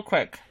real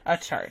quick a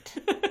chart.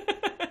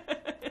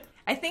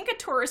 I think a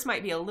Taurus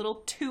might be a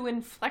little too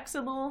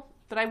inflexible,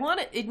 but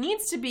it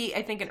needs to be,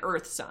 I think, an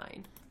earth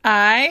sign.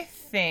 I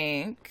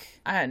think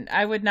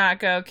I would not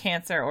go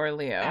Cancer or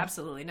Leo.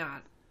 Absolutely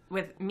not.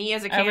 With me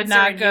as a Cancer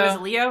and you as a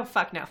Leo?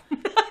 Fuck no.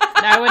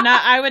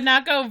 I would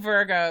not go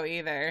Virgo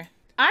either.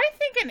 I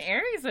think an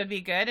Aries would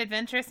be good.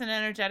 Adventurous and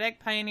energetic,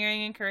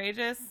 pioneering and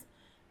courageous,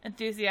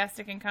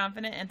 enthusiastic and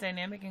confident, and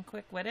dynamic and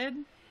quick-witted.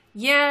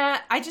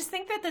 Yeah, I just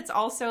think that that's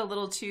also a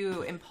little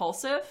too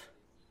impulsive.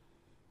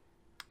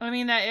 I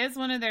mean, that is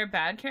one of their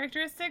bad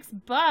characteristics,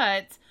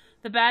 but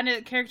the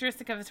bad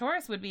characteristic of a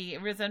Taurus would be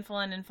resentful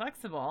and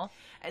inflexible.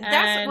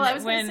 That's what I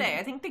was going to say.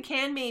 I think they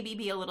can maybe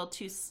be a little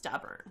too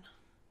stubborn.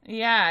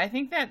 Yeah, I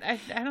think that,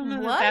 I don't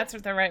know that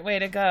that's the right way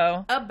to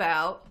go.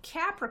 About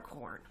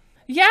Capricorn?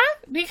 Yeah,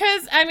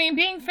 because, I mean,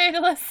 being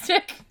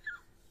fatalistic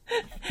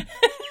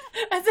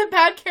as a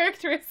bad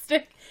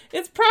characteristic,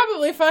 it's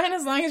probably fine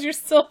as long as you're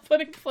still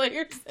putting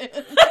players in.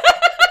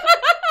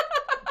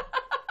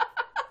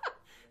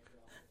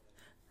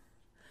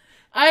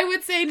 I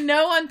would say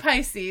no on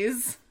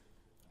Pisces.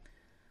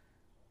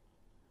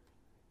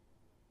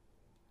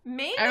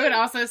 Maybe. I would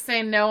also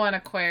say no on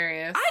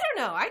Aquarius. I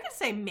don't know. I could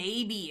say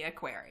maybe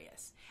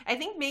Aquarius. I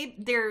think maybe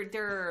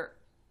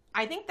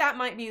I think that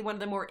might be one of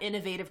the more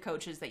innovative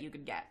coaches that you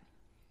could get,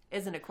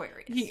 is an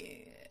Aquarius.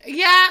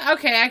 Yeah,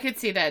 okay, I could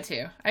see that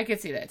too.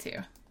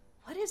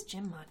 What is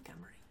Jim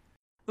Montgomery?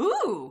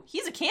 Ooh,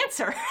 he's a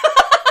Cancer.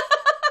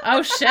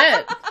 Oh,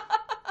 shit.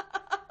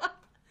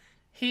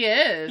 He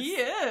is. He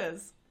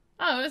is.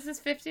 Oh, it was his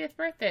 50th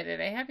birthday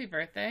today. Happy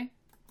birthday.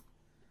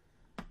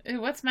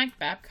 Ooh, what's Mike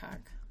Babcock?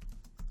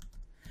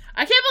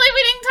 I can't believe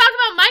we didn't talk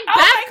about Mike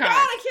Babcock. Oh my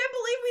god, I can't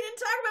believe we didn't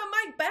talk about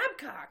Mike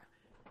Babcock.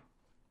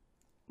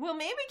 Well,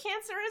 maybe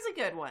Cancer is a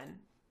good one.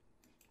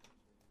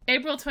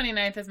 April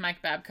 29th is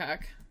Mike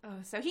Babcock.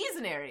 Oh, so he's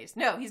an Aries.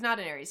 No, he's not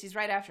an Aries. He's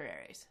right after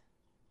Aries.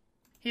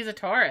 He's a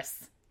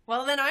Taurus.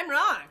 Well, then I'm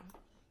wrong.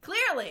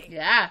 Clearly.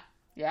 Yeah.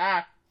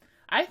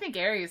 I think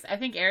Aries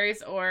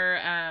or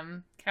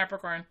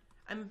Capricorn.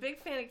 I'm a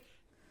big fan of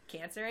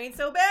Cancer ain't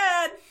so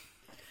bad.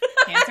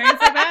 Cancer ain't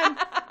so bad.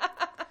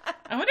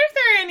 I wonder if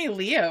there are any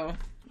Leo.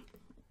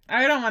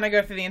 I don't want to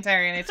go through the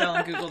entire NHL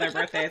and Google their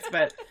birthdays,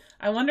 but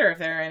I wonder if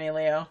there are any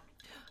Leo.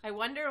 I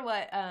wonder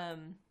what,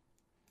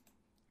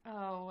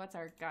 what's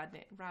our god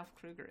name? Ralph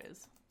Kruger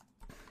is.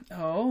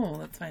 Oh,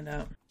 let's find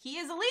out. He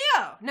is a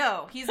Leo.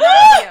 No, he's not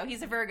a Leo.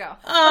 He's a Virgo.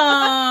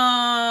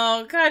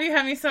 Oh, God, you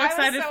had me so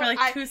excited for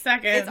 2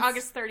 seconds. It's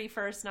August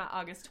 31st, not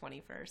August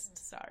 21st.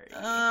 Sorry.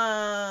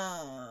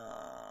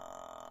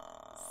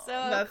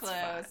 So close.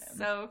 Fine.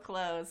 So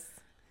close.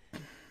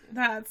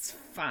 That's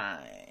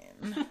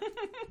fine.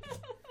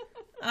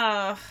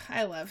 Oh,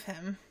 I love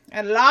him.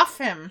 I love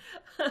him.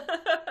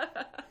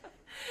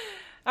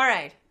 All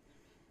right.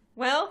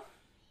 Well,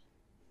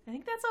 I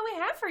think that's all we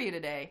have for you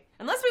today.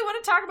 Unless we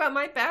want to talk about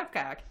Mike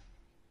Babcock.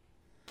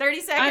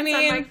 30 seconds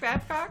on Mike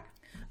Babcock?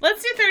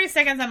 Let's do 30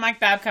 seconds on Mike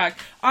Babcock.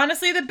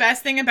 Honestly, the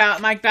best thing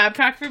about Mike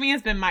Babcock for me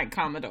has been Mike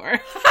Commodore.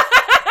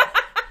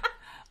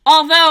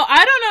 Although,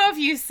 I don't know if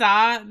you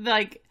saw,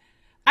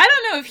 I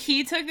don't know if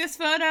he took this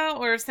photo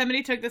or if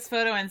somebody took this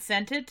photo and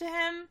sent it to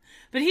him,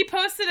 but he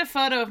posted a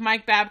photo of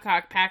Mike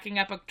Babcock packing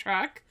up a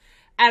truck,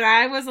 and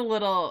I was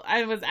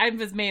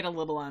made a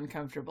little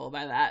uncomfortable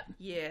by that.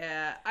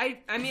 Yeah, I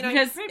mean,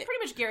 I pretty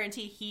much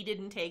guarantee he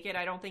didn't take it.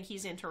 I don't think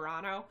he's in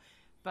Toronto,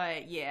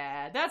 but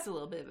yeah, that's a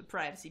little bit of a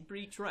privacy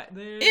breach right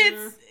there.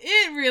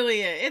 It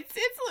really is.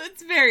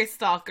 It's very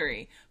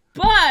stalkery,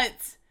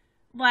 but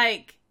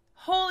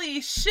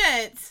holy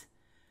shit.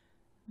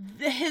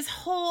 His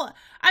whole,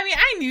 I mean,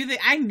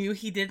 I knew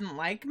he didn't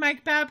like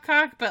Mike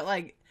Babcock, but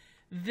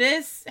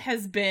this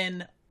has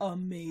been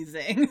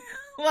amazing.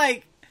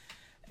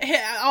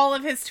 All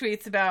of his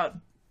tweets about,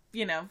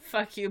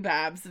 fuck you,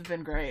 Babs, have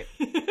been great.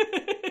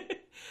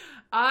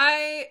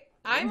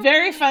 I'm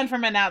very fun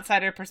from an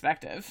outsider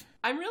perspective.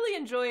 I'm really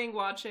enjoying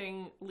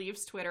watching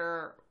Leafs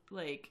Twitter,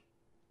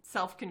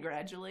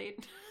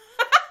 self-congratulate.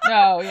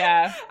 Oh,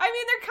 yeah. I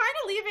mean, they're kind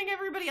of leaving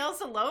everybody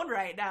else alone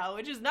right now,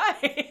 which is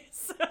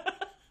nice.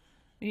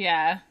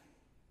 Yeah.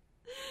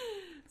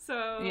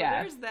 So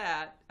there's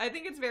that. I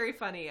think it's very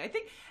funny. I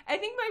think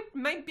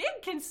my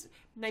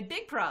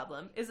big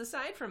problem is,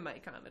 aside from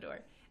Mike Commodore,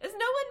 is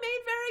no one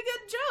made very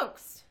good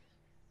jokes.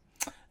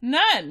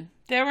 None.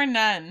 There were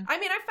none. I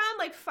mean, I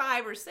found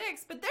 5 or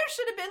 6, but there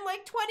should have been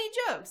 20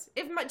 jokes.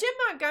 If Jim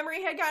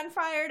Montgomery had gotten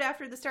fired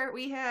after the start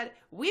we had,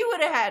 we would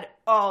have had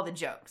all the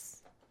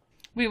jokes.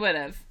 We would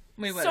have.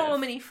 So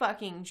many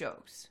fucking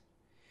jokes.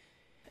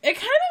 It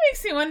kind of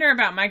makes me wonder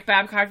about Mike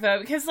Babcock, though,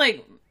 because,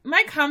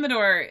 Mike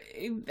Commodore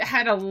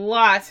had a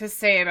lot to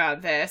say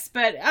about this,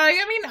 but,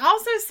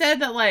 also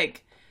said that,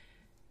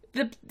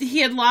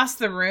 he had lost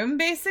the room,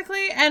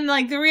 basically, and,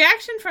 the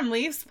reaction from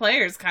Leafs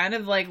players kind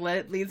of,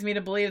 leads me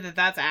to believe that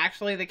that's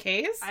actually the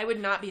case. I would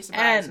not be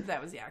surprised if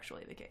that was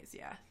actually the case,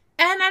 yeah.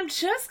 And I'm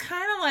just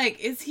kind of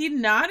is he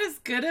not as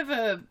good of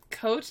a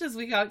coach as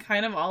we got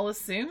kind of all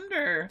assumed,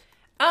 or?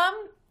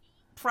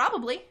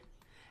 Probably.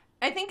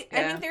 I think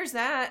there's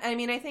that. I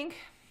mean, I think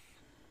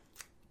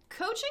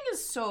coaching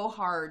is so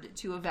hard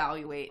to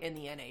evaluate in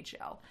the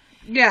NHL.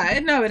 Yeah,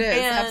 no, it is.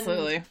 And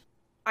absolutely.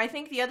 I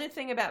think the other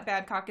thing about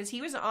Babcock is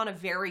he was on a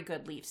very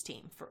good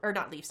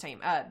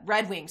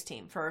Red Wings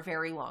team for a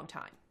very long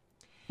time.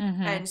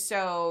 Mm-hmm. And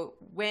so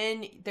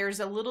when there's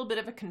a little bit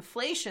of a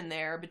conflation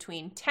there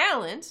between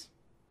talent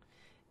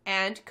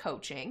and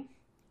coaching,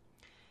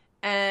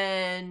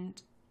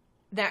 and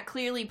that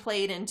clearly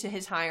played into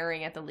his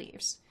hiring at the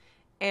Leafs.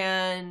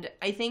 And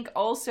I think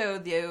also,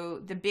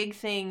 the big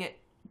thing,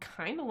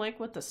 kind of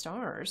like with the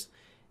Stars,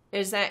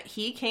 is that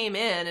he came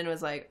in and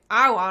was like,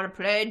 I want to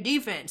play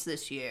defense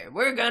this year.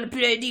 We're going to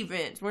play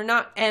defense. We're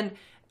not. And,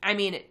 I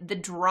mean, the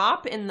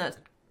drop in the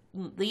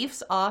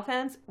Leafs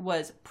offense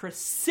was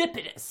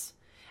precipitous.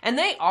 And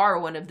they are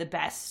one of the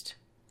best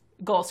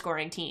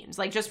goal-scoring teams.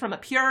 Just from a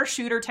pure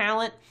shooter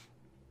talent,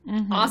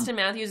 mm-hmm. Austin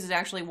Matthews is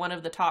actually one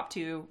of the top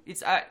 2.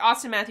 It's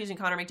Austin Matthews and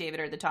Connor McDavid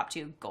are the top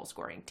 2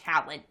 goal-scoring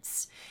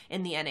talents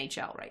in the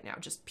NHL right now.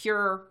 Just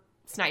pure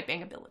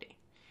sniping ability.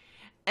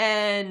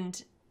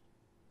 And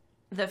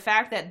the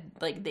fact that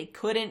they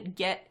couldn't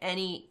get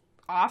any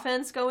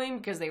offense going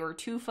because they were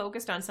too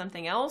focused on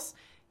something else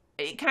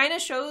it kind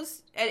of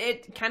shows,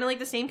 it kind of like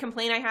the same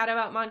complaint I had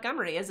about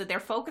Montgomery, is that they're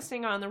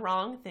focusing on the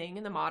wrong thing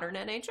in the modern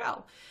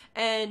NHL.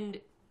 And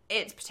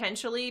it's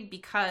potentially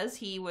because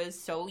he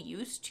was so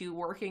used to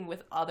working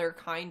with other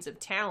kinds of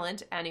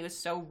talent, and he was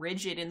so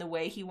rigid in the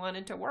way he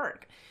wanted to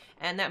work.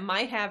 And that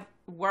might have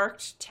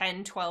worked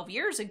 10, 12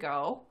 years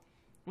ago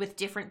with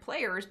different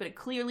players, but it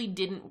clearly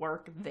didn't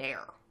work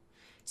there.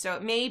 So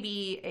it may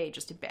be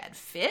just a bad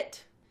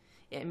fit.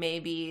 It may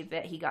be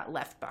that he got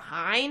left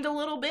behind a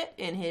little bit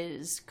in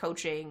his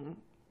coaching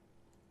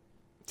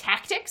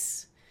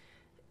tactics.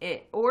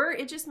 Or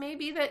it just may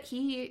be that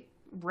he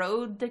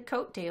rode the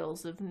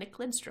coattails of Nick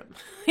Lidstrom,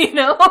 you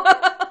know?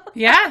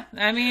 Yeah,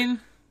 I mean,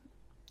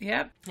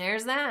 yep.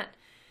 There's that.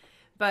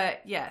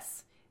 But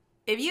yes,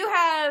 if you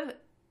have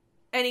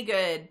any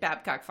good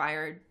Babcock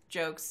fired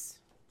jokes,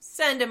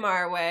 send them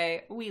our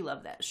way. We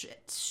love that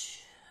shit.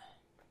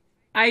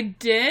 I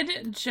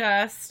did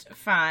just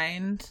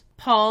find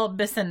Paul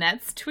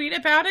Bissonnette's tweet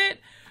about it,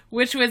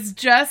 which was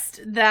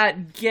just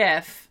that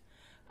gif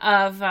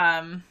of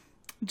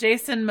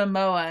Jason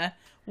Momoa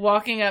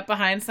walking up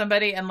behind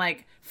somebody and,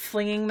 like,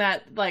 flinging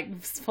that,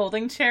 like,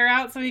 folding chair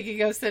out so he could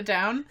go sit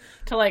down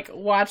to, like,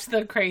 watch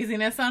the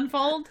craziness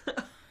unfold.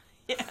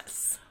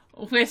 Yes.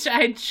 Which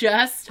I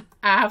just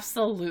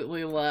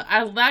absolutely love.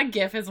 That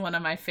gif is one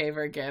of my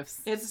favorite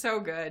gifs. It's so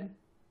good.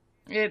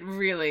 It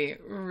really,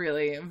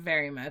 really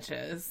very much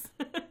is.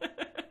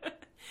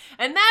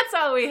 And that's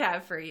all we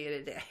have for you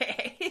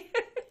today.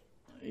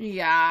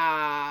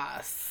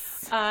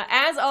 Yes.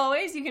 As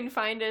always, you can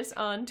find us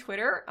on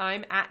Twitter.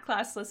 I'm at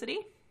Classlicity.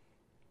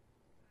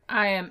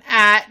 I am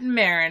at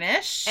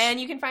Marinish. And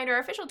you can find our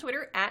official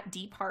Twitter at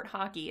Deep Heart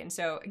Hockey. And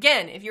so,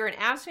 again, if you're an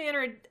Avs fan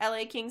or an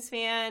LA Kings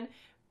fan,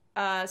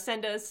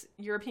 send us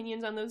your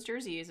opinions on those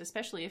jerseys,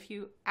 especially if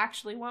you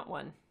actually want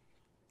one.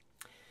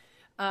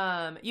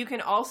 You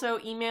can also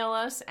email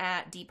us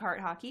at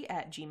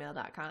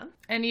deephearthockey@gmail.com.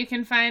 And you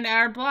can find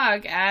our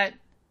blog at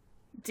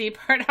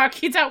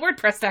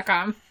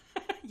deephearthockey.wordpress.com.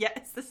 Yeah,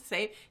 it's the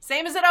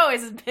same as it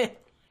always has been.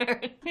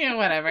 Yeah,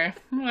 whatever.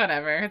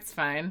 Whatever. It's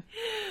fine.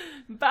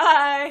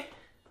 Bye.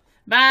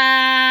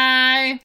 Bye.